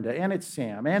it's Brenda, and it's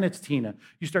Sam, and it's Tina.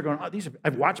 You start going,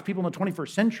 I've watched people in the 21st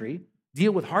century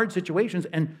deal with hard situations,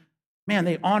 and man,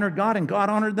 they honored God, and God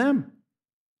honored them.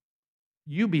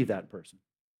 You be that person.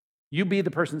 You be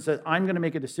the person that says, I'm going to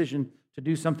make a decision to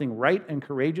do something right and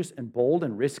courageous and bold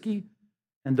and risky.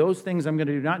 And those things I'm going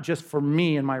to do not just for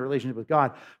me and my relationship with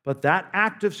God, but that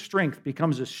act of strength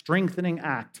becomes a strengthening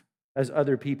act as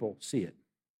other people see it.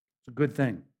 It's a good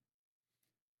thing.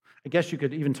 I guess you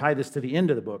could even tie this to the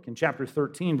end of the book. In chapter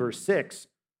 13, verse 6,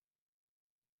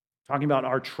 talking about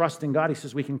our trust in God, he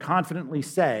says, we can confidently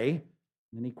say,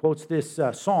 And he quotes this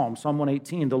Psalm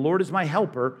 118, "The Lord is my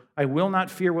helper. I will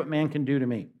not fear what man can do to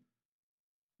me."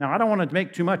 Now, I don't want to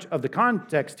make too much of the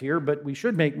context here, but we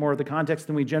should make more of the context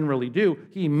than we generally do.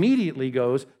 He immediately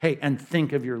goes, hey, and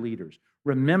think of your leaders.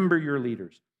 Remember your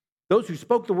leaders. Those who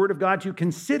spoke the word of God to you,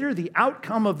 consider the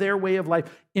outcome of their way of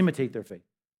life. Imitate their faith.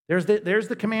 There's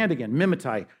the command again,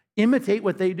 mimetai. Imitate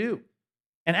what they do.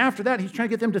 And after that, he's trying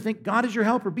to get them to think, God is your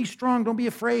helper. Be strong. Don't be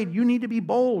afraid. You need to be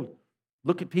bold.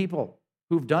 Look at people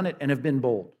who've done it and have been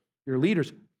bold. Your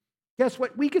leaders. Guess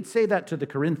what? We could say that to the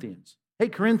Corinthians. Hey,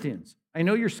 Corinthians, I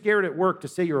know you're scared at work to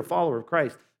say you're a follower of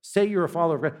Christ. Say you're a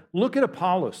follower of Christ. Look at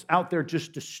Apollos out there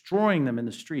just destroying them in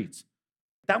the streets.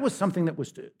 That was something that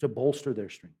was to bolster their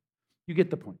strength. You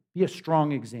get the point. Be a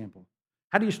strong example.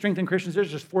 How do you strengthen Christians?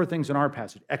 There's just 4 things in our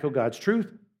passage. Echo God's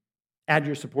truth, add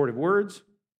your supportive words,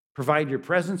 provide your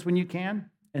presence when you can,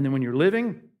 and then when you're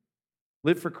living,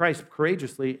 live for Christ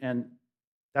courageously, and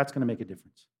that's going to make a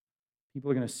difference. People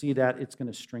are going to see that. It's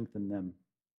going to strengthen them.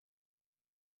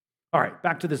 All right,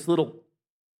 back to this little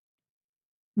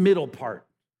middle part,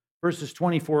 verses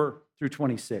 24 through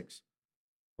 26.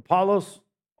 Apollos,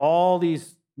 all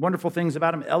these wonderful things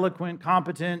about him: eloquent,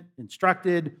 competent,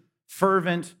 instructed,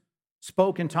 fervent,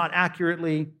 spoke and taught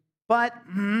accurately, but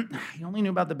he only knew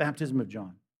about the baptism of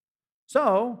John.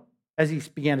 So, as he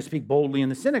began to speak boldly in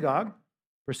the synagogue,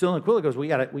 Priscilla and Aquila goes, we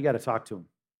got to talk to him.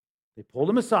 They pulled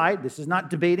him aside. This is not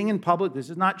debating in public. This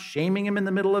is not shaming him in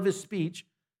the middle of his speech.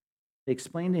 They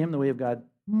explained to him the way of God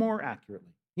more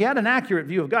accurately. He had an accurate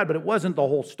view of God, but it wasn't the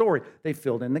whole story. They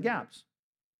filled in the gaps.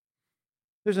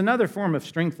 There's another form of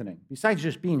strengthening, besides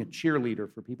just being a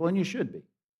cheerleader for people, and you should be.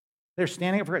 They're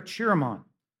standing up for it, cheer them on.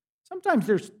 Sometimes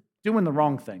they're doing the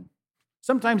wrong thing.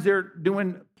 Sometimes they're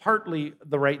doing partly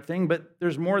the right thing, but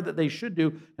there's more that they should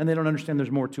do, and they don't understand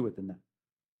there's more to it than that.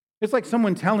 It's like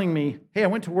someone telling me, hey, I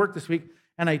went to work this week,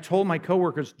 and I told my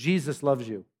coworkers, Jesus loves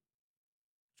you.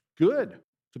 Good.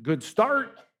 It's a good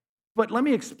start, but let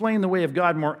me explain the way of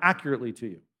God more accurately to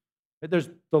you. There's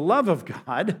the love of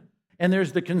God, and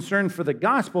there's the concern for the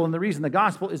gospel, and the reason the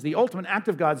gospel is the ultimate act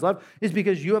of God's love is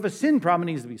because you have a sin problem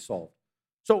that needs to be solved.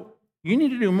 So you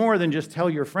need to do more than just tell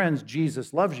your friends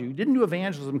Jesus loves you. You didn't do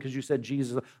evangelism because you said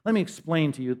Jesus. Let me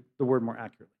explain to you the word more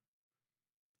accurately.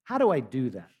 How do I do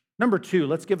that? Number 2,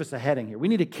 let's give us a heading here. We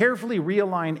need to carefully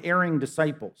realign erring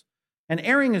disciples. And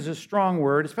erring is a strong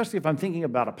word, especially if I'm thinking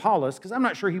about Apollos, because I'm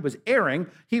not sure he was erring.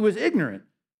 He was ignorant.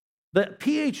 The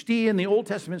PhD in the Old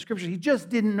Testament scriptures, he just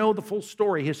didn't know the full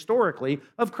story historically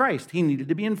of Christ. He needed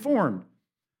to be informed.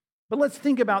 But let's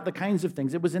think about the kinds of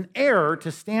things. It was an error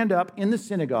to stand up in the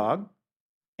synagogue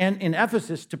and in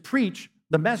Ephesus to preach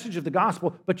the message of the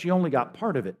gospel, but you only got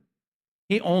part of it.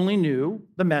 He only knew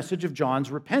the message of John's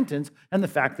repentance and the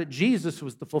fact that Jesus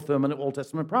was the fulfillment of Old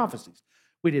Testament prophecies.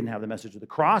 We didn't have the message of the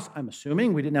cross, I'm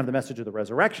assuming. We didn't have the message of the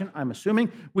resurrection, I'm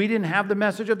assuming. We didn't have the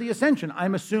message of the ascension,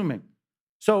 I'm assuming.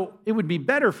 So it would be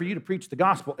better for you to preach the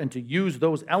gospel and to use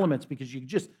those elements because you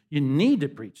need to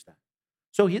preach that.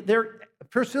 So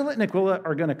Priscilla and Aquila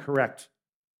are going to correct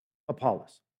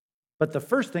Apollos. But the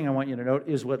first thing I want you to note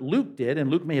is what Luke did,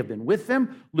 and Luke may have been with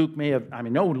them.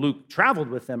 Luke traveled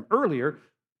with them earlier.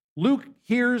 Luke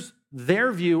hears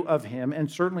their view of him, and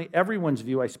certainly everyone's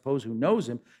view, I suppose, who knows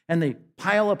him, and they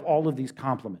pile up all of these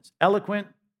compliments. Eloquent,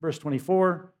 verse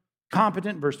 24.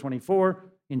 Competent, verse 24.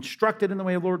 Instructed in the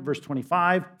way of the Lord, verse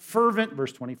 25. Fervent,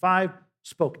 verse 25.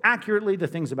 Spoke accurately the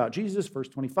things about Jesus, verse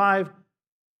 25.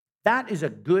 That is a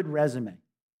good resume.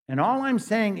 And all I'm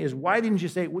saying is, why didn't you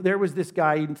say, there was this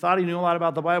guy, he thought he knew a lot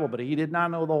about the Bible, but he did not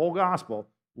know the whole gospel,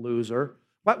 loser.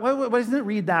 Why doesn't it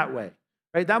read that way?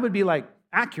 Right? That would be like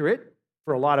accurate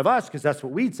for a lot of us, because that's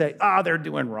what we'd say, they're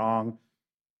doing wrong.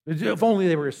 If only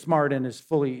they were as smart and as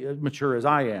fully mature as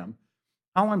I am.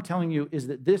 All I'm telling you is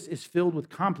that this is filled with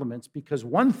compliments, because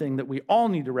one thing that we all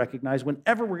need to recognize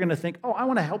whenever we're going to think, I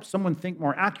want to help someone think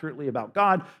more accurately about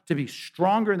God, to be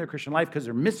stronger in their Christian life because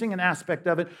they're missing an aspect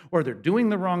of it or they're doing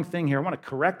the wrong thing here, I want to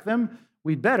correct them,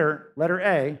 we better, letter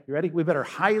A, you ready? We better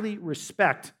highly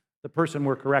respect the person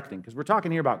we're correcting, because we're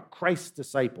talking here about Christ's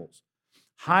disciples.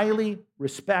 Highly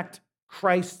respect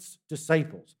Christ's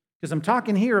disciples. Because I'm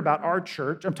talking here about our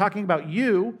church. I'm talking about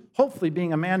you, hopefully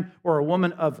being a man or a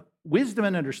woman of wisdom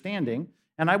and understanding.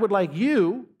 And I would like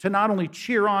you to not only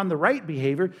cheer on the right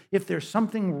behavior, if there's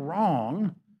something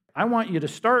wrong, I want you to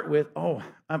start with,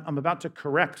 I'm about to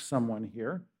correct someone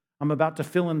here. I'm about to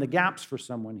fill in the gaps for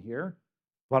someone here.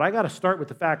 But I got to start with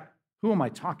the fact, who am I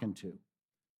talking to?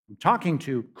 I'm talking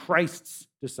to Christ's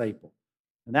disciple.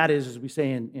 And that is, as we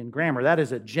say in grammar, that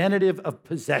is a genitive of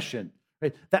possession.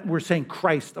 Right? That we're saying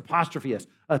Christ, apostrophe S,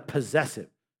 a possessive.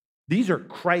 These are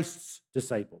Christ's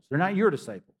disciples. They're not your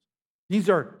disciples. These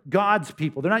are God's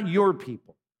people. They're not your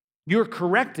people. You're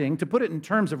correcting, to put it in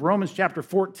terms of Romans chapter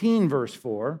 14, verse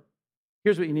 4.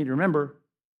 Here's what you need to remember.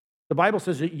 The Bible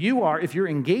says that you are, if you're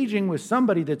engaging with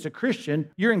somebody that's a Christian,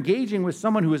 you're engaging with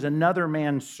someone who is another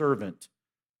man's servant.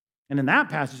 And in that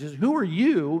passage, it says, who are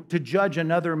you to judge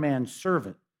another man's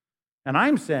servant? And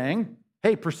I'm saying,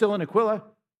 hey, Priscilla and Aquila,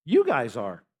 you guys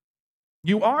are.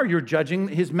 You're judging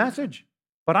his message.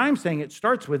 But I'm saying it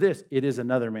starts with this: it is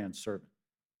another man's servant.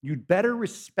 You'd better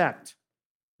respect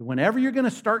that whenever you're going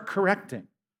to start correcting,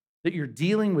 that you're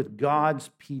dealing with God's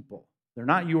people. They're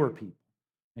not your people.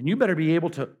 And you better be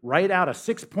able to write out a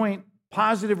 6-point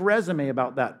positive resume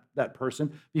about that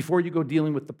person before you go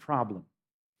dealing with the problem.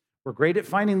 We're great at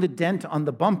finding the dent on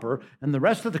the bumper, and the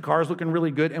rest of the car is looking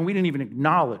really good, and we didn't even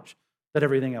acknowledge that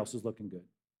everything else is looking good.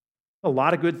 A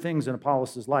lot of good things in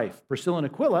Apollos' life. Priscilla and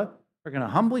Aquila are going to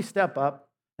humbly step up,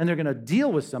 and they're going to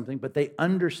deal with something, but they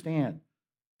understand.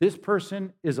 This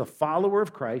person is a follower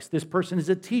of Christ. This person is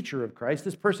a teacher of Christ.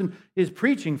 This person is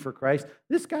preaching for Christ.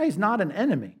 This guy is not an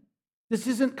enemy. This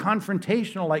isn't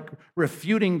confrontational, like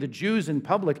refuting the Jews in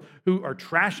public who are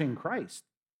trashing Christ.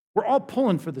 We're all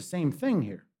pulling for the same thing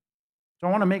here. So I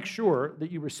want to make sure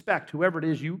that you respect whoever it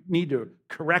is you need to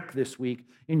correct this week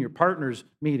in your partner's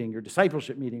meeting, your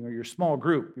discipleship meeting, or your small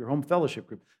group, your home fellowship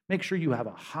group. Make sure you have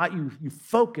you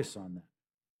focus on that.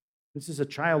 This is a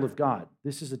child of God.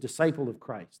 This is a disciple of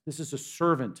Christ. This is a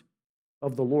servant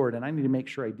of the Lord, and I need to make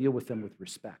sure I deal with them with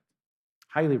respect.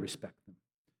 Highly respect them,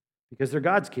 because they're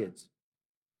God's kids.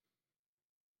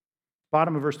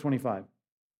 Bottom of verse 25.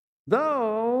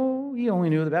 Though he only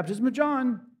knew the baptism of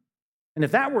John. And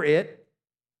if that were it,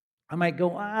 I might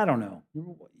go, I don't know.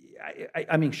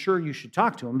 I mean, sure, you should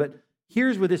talk to him, but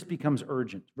here's where this becomes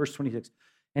urgent. Verse 26.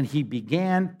 And he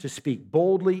began to speak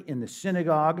boldly in the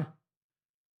synagogue.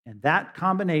 And that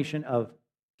combination of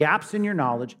gaps in your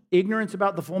knowledge, ignorance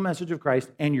about the full message of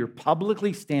Christ, and you're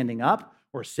publicly standing up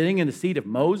or sitting in the seat of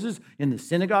Moses in the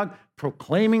synagogue,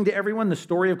 proclaiming to everyone the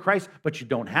story of Christ, but you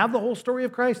don't have the whole story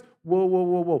of Christ.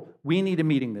 Whoa. We need a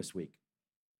meeting this week.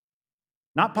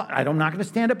 I'm not going to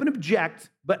stand up and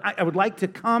object, but I would like to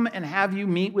come and have you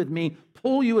meet with me,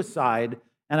 pull you aside,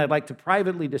 and I'd like to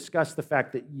privately discuss the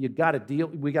fact that we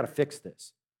got to fix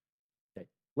this. Okay.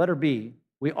 Letter B,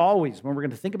 we always, when we're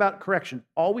going to think about correction,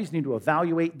 always need to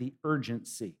evaluate the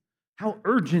urgency. How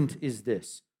urgent is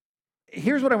this?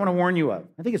 Here's what I want to warn you of.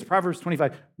 I think it's Proverbs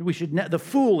 25. The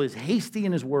fool is hasty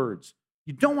in his words.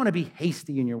 You don't want to be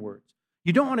hasty in your words.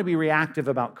 You don't want to be reactive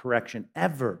about correction,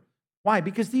 ever. Why?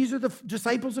 Because these are the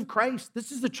disciples of Christ.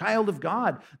 This is the child of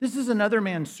God. This is another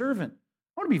man's servant.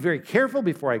 I want to be very careful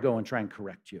before I go and try and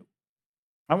correct you.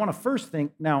 I want to first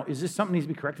think, now, is this something that needs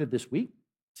to be corrected this week,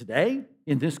 today,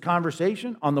 in this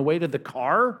conversation, on the way to the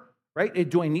car, right?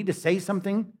 Do I need to say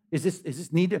something? Is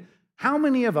this need to? How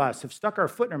many of us have stuck our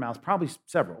foot in our mouth, probably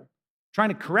several, trying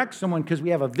to correct someone because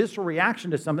we have a visceral reaction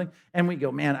to something, and we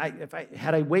go, man,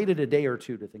 had I waited a day or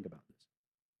two to think about this.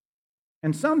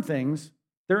 And some things,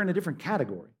 they're in a different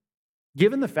category,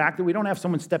 given the fact that we don't have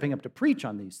someone stepping up to preach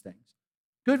on these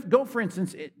things. Go, for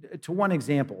instance, to one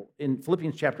example in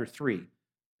Philippians chapter 3,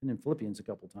 and in Philippians a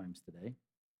couple times today.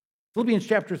 Philippians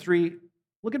chapter 3,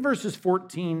 look at verses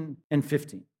 14 and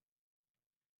 15.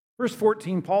 Verse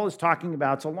 14, Paul is talking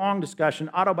about, it's a long discussion,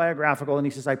 autobiographical, and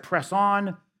he says, I press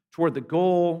on toward the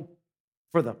goal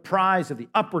for the prize of the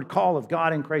upward call of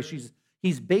God in Christ Jesus.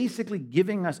 He's basically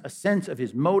giving us a sense of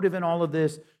his motive in all of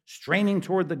this, straining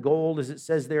toward the goal, as it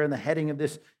says there in the heading of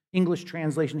this English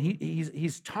translation.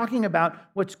 He's talking about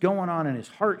what's going on in his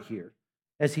heart here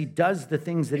as he does the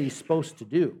things that he's supposed to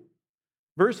do.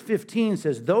 Verse 15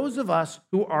 says, those of us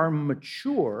who are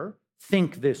mature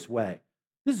think this way.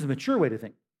 This is a mature way to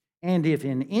think. And if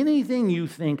in anything you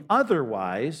think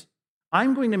otherwise,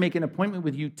 I'm going to make an appointment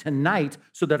with you tonight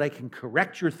so that I can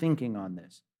correct your thinking on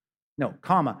this. No,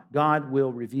 God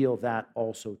will reveal that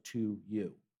also to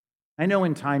you. I know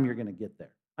in time you're going to get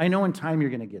there. I know in time you're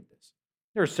going to get this.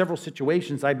 There are several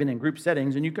situations I've been in group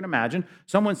settings, and you can imagine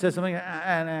someone says something,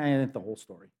 the whole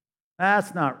story.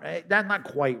 That's not right. That's not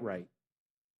quite right.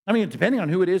 I mean, depending on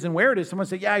who it is and where it is, someone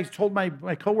said, yeah, he's told my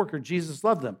coworker Jesus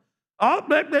loved them. Oh,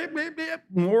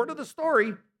 more to the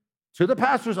story. To the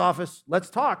pastor's office.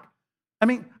 Let's talk. I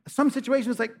mean, some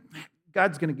situations like,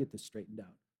 God's going to get this straightened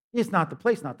out. It's not the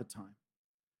place, not the time.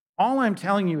 All I'm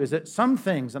telling you is that some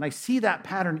things, and I see that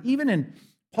pattern even in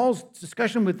Paul's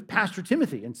discussion with Pastor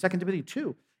Timothy in 2 Timothy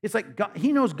 2. It's like God,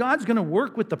 he knows God's going to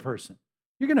work with the person.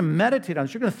 You're going to meditate on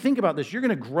this. You're going to think about this. You're going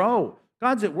to grow.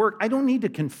 God's at work. I don't need to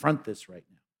confront this right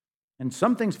now. And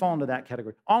some things fall into that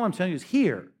category. All I'm telling you is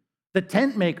here, The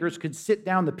tent makers could sit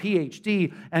down the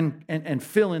PhD and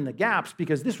fill in the gaps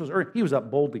because he was up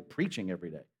boldly preaching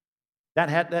every day.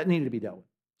 That needed to be dealt with.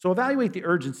 So evaluate the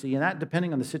urgency, and that,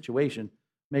 depending on the situation,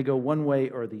 may go one way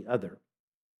or the other.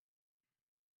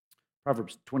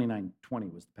 Proverbs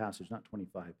 29:20 was the passage, not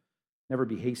 25. Never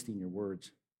be hasty in your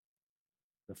words.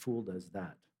 The fool does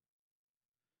that.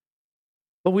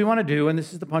 What we want to do, and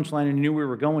this is the punchline, and you knew we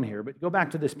were going here, but go back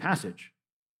to this passage,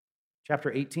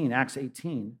 chapter 18, Acts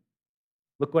 18.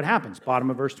 Look what happens,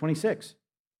 bottom of verse 26.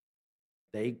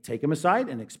 They take him aside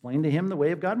and explain to him the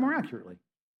way of God more accurately.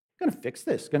 I'm going to fix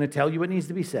this, going to tell you what needs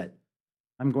to be said.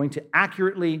 I'm going to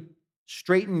accurately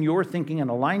straighten your thinking and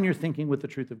align your thinking with the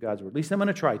truth of God's word. At least I'm going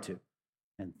to try to.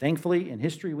 And thankfully, in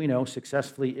history, we know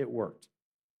successfully it worked.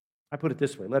 I put it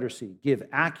this way, letter C, give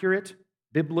accurate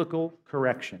biblical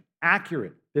correction.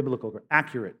 Accurate biblical,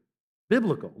 accurate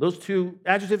biblical. Those two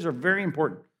adjectives are very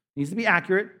important. It needs to be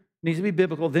accurate, needs to be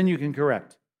biblical, then you can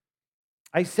correct.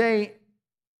 I say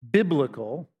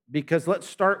biblical because let's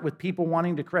start with people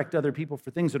wanting to correct other people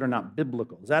for things that are not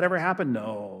biblical. Does that ever happen?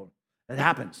 No, it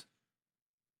happens.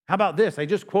 How about this? I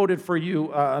just quoted for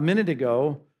you a minute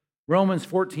ago, Romans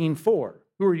 14:4.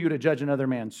 Who are you to judge another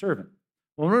man's servant?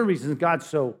 Well, one of the reasons God's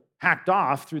so hacked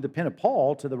off through the pen of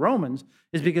Paul to the Romans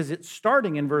is because it's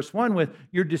starting in verse 1 with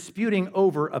you're disputing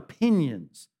over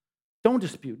opinions. Don't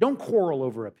dispute. Don't quarrel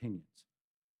over opinions.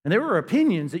 And there are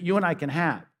opinions that you and I can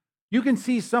have. You can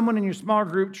see someone in your small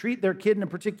group treat their kid in a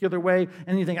particular way,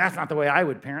 and you think, that's not the way I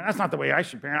would parent. That's not the way I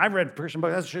should parent. I've read Christian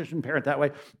books. I shouldn't parent that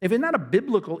way. If it's not a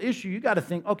biblical issue, you got to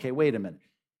think, okay, wait a minute.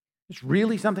 It's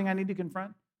really something I need to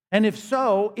confront? And if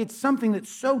so, it's something that's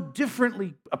so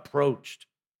differently approached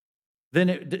than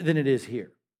it is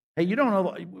here. Hey, you don't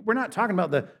know, we're not talking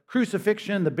about the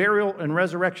crucifixion, the burial and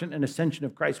resurrection and ascension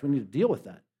of Christ. We need to deal with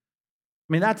that. I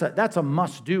mean, that's a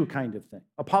must-do kind of thing.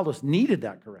 Apollos needed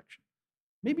that correction.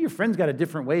 Maybe your friend's got a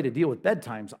different way to deal with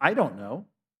bedtimes. I don't know.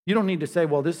 You don't need to say,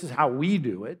 well, this is how we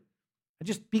do it.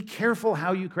 Just be careful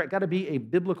how you correct. Got to be a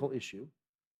biblical issue.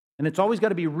 And it's always got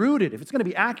to be rooted. If it's going to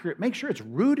be accurate, make sure it's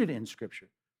rooted in Scripture.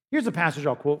 Here's a passage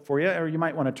I'll quote for you, or you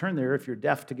might want to turn there if you're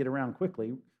deaf to get around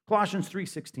quickly. Colossians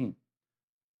 3:16.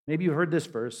 Maybe you heard this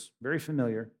verse, very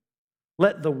familiar.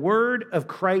 Let the word of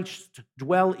Christ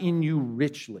dwell in you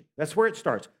richly. That's where it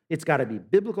starts. It's got to be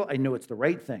biblical. I know it's the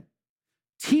right thing.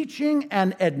 Teaching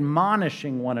and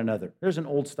admonishing one another. There's an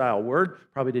old style word.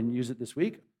 Probably didn't use it this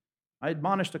week. I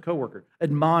admonished a coworker.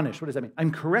 Admonish. What does that mean?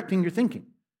 I'm correcting your thinking.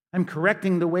 I'm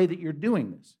correcting the way that you're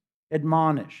doing this.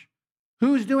 Admonish.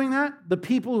 Who's doing that? The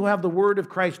people who have the word of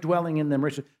Christ dwelling in them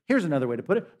richly. Here's another way to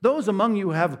put it. Those among you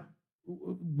who have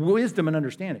wisdom and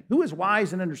understanding. Who is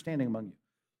wise and understanding among you?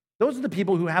 Those are the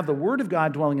people who have the word of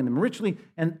God dwelling in them richly,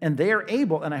 and they are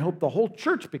able, and I hope the whole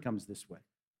church becomes this way,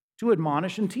 to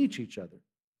admonish and teach each other.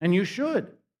 And you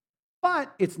should.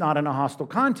 But it's not in a hostile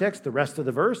context. The rest of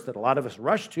the verse that a lot of us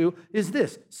rush to is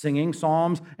this: singing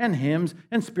psalms and hymns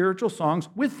and spiritual songs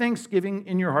with thanksgiving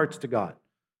in your hearts to God.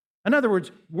 In other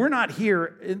words, we're not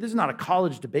here, this is not a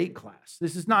college debate class.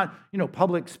 This is not,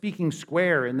 public speaking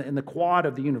square in the quad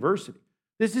of the university.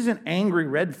 This isn't angry,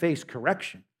 red-faced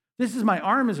correction. This is my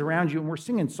arm is around you and we're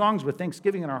singing songs with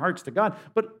thanksgiving in our hearts to God.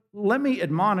 But let me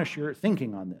admonish your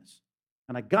thinking on this.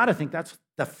 And I got to think that's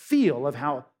the feel of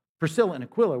how Priscilla and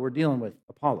Aquila were dealing with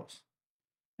Apollos.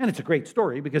 And it's a great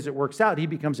story because it works out. He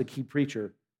becomes a key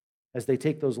preacher as they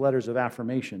take those letters of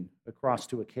affirmation across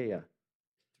to Achaia,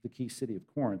 the key city of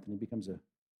Corinth, and he becomes a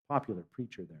popular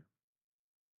preacher there.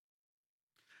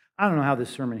 I don't know how this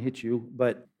sermon hit you,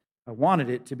 but I wanted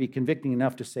it to be convicting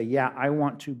enough to say, yeah, I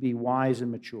want to be wise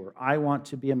and mature. I want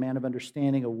to be a man of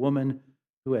understanding, a woman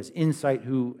who has insight,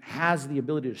 who has the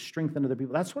ability to strengthen other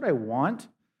people. That's what I want.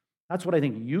 That's what I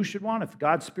think you should want. If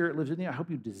God's Spirit lives in you, I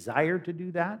hope you desire to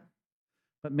do that.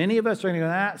 But many of us are going to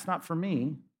go, it's not for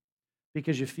me,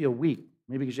 because you feel weak.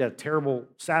 Maybe because you had a terrible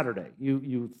Saturday.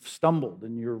 You've stumbled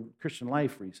in your Christian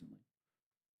life recently.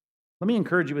 Let me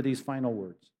encourage you with these final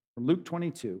words from Luke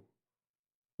 22.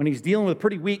 When he's dealing with a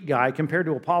pretty weak guy compared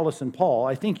to Apollos and Paul,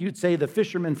 I think you'd say the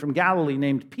fisherman from Galilee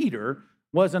named Peter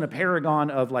wasn't a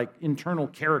paragon of internal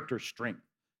character strength.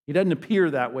 He doesn't appear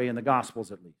that way in the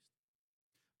Gospels, at least.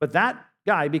 But that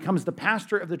guy becomes the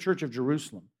pastor of the church of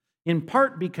Jerusalem, in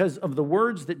part because of the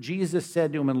words that Jesus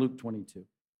said to him in Luke 22.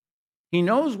 He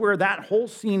knows where that whole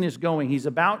scene is going. He's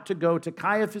about to go to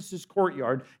Caiaphas'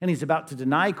 courtyard, and he's about to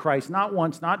deny Christ, not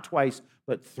once, not twice,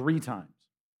 but 3 times.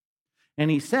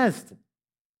 And he says,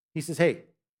 hey,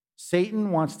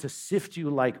 Satan wants to sift you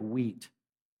like wheat.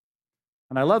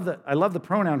 And I love the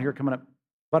pronoun here coming up,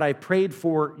 but I prayed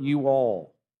for you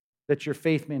all, that your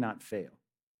faith may not fail.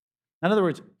 In other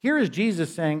words, here is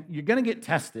Jesus saying, you're going to get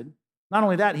tested. Not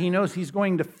only that, he knows he's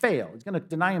going to fail. He's going to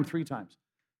deny him 3 times.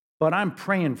 But I'm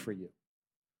praying for you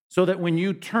so that when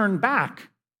you turn back,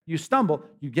 you stumble,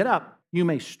 you get up, you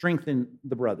may strengthen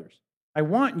the brothers. I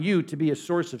want you to be a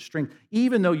source of strength.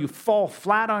 Even though you fall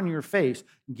flat on your face,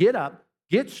 get up,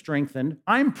 get strengthened.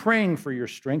 I'm praying for your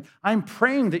strength. I'm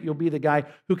praying that you'll be the guy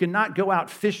who can not go out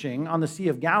fishing on the Sea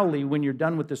of Galilee when you're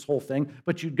done with this whole thing,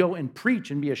 but you go and preach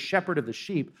and be a shepherd of the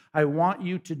sheep. I want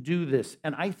you to do this.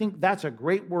 And I think that's a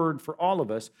great word for all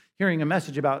of us, hearing a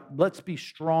message about let's be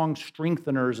strong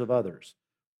strengtheners of others.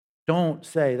 Don't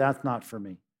say, that's not for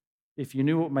me. If you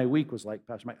knew what my week was like,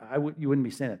 Pastor Mike, you wouldn't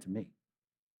be saying it to me.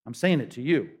 I'm saying it to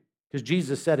you because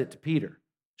Jesus said it to Peter.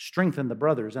 Strengthen the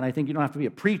brothers. And I think you don't have to be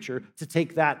a preacher to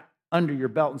take that under your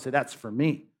belt and say, that's for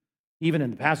me. Even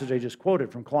in the passage I just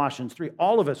quoted from Colossians 3,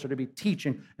 all of us are to be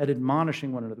teaching and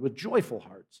admonishing one another with joyful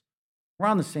hearts. We're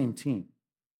on the same team,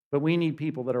 but we need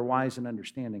people that are wise and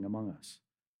understanding among us.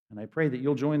 And I pray that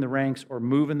you'll join the ranks or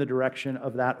move in the direction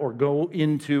of that or go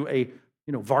into a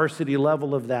varsity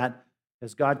level of that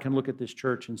as God can look at this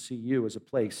church and see you as a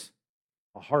place,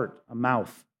 a heart, a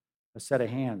mouth, a set of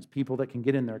hands, people that can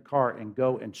get in their car and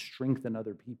go and strengthen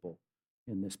other people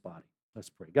in this body. Let's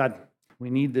pray. God, we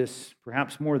need this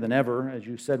perhaps more than ever, as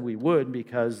you said we would,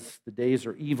 because the days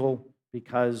are evil,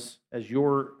 because as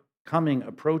your coming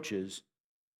approaches,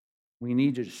 we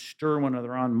need to stir one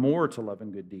another on more to love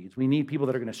and good deeds. We need people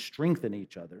that are going to strengthen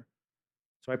each other.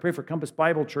 So I pray for Compass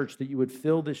Bible Church that you would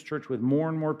fill this church with more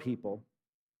and more people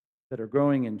that are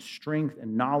growing in strength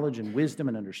and knowledge and wisdom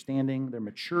and understanding. Their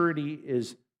maturity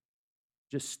is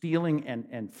just stealing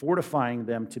and fortifying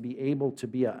them to be able to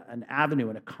be an avenue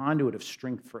and a conduit of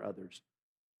strength for others.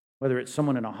 Whether it's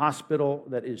someone in a hospital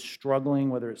that is struggling,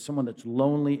 whether it's someone that's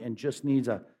lonely and just needs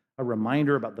a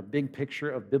reminder about the big picture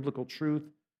of biblical truth,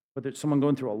 whether it's someone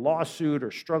going through a lawsuit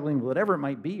or struggling, whatever it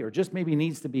might be, or just maybe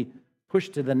needs to be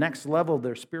pushed to the next level of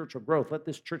their spiritual growth. Let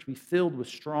this church be filled with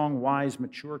strong, wise,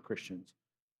 mature Christians.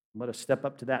 Let us step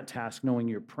up to that task knowing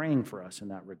you're praying for us in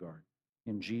that regard.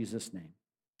 In Jesus' name,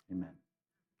 amen.